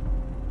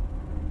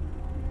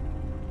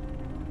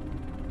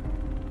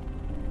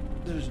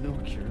 There's no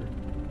cure.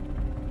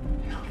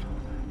 You don't know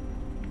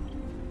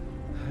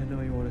that. I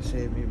know you want to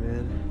save me,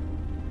 man.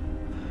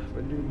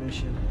 But new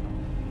mission.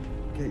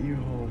 Get you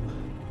home.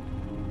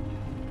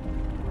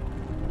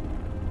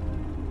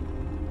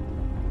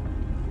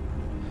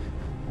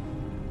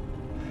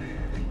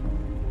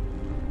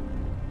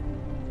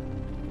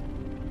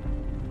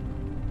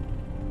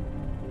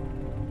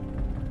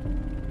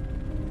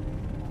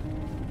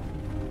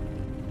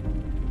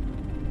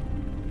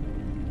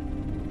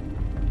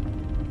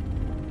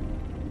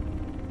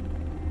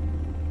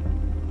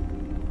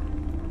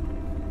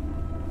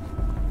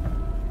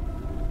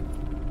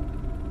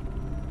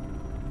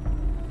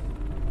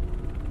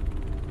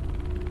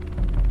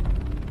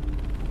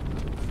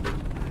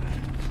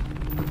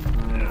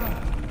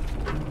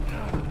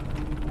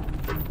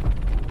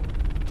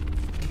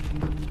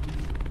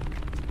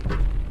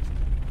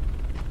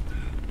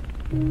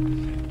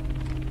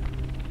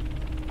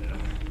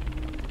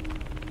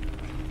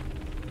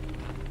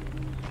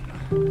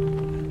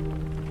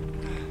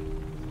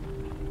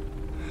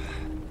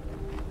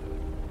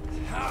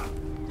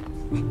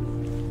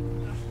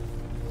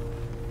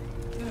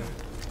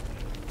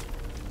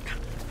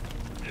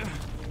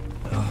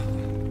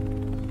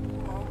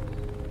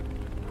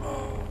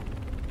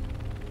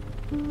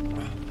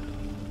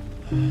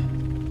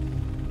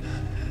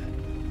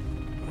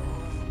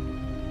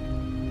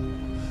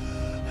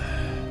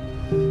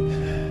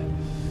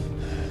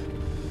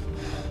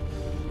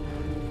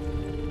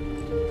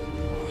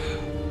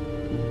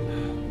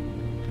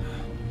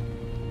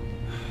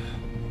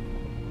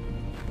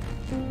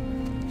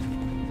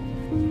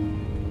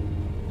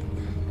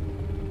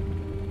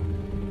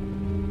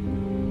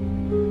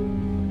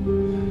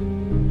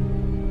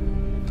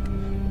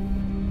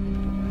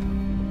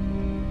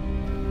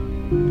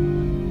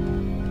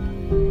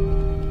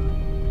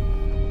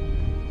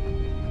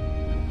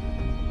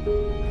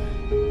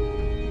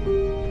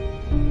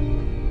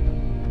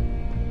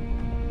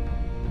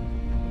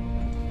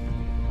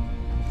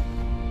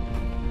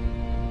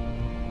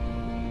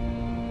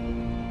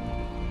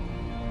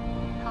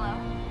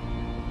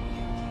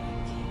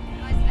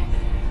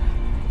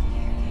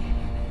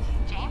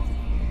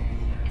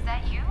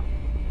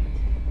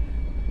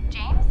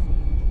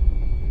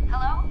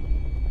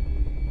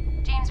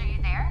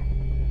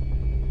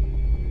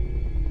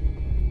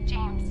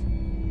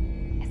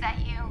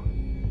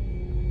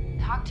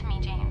 Talk to me,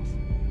 James.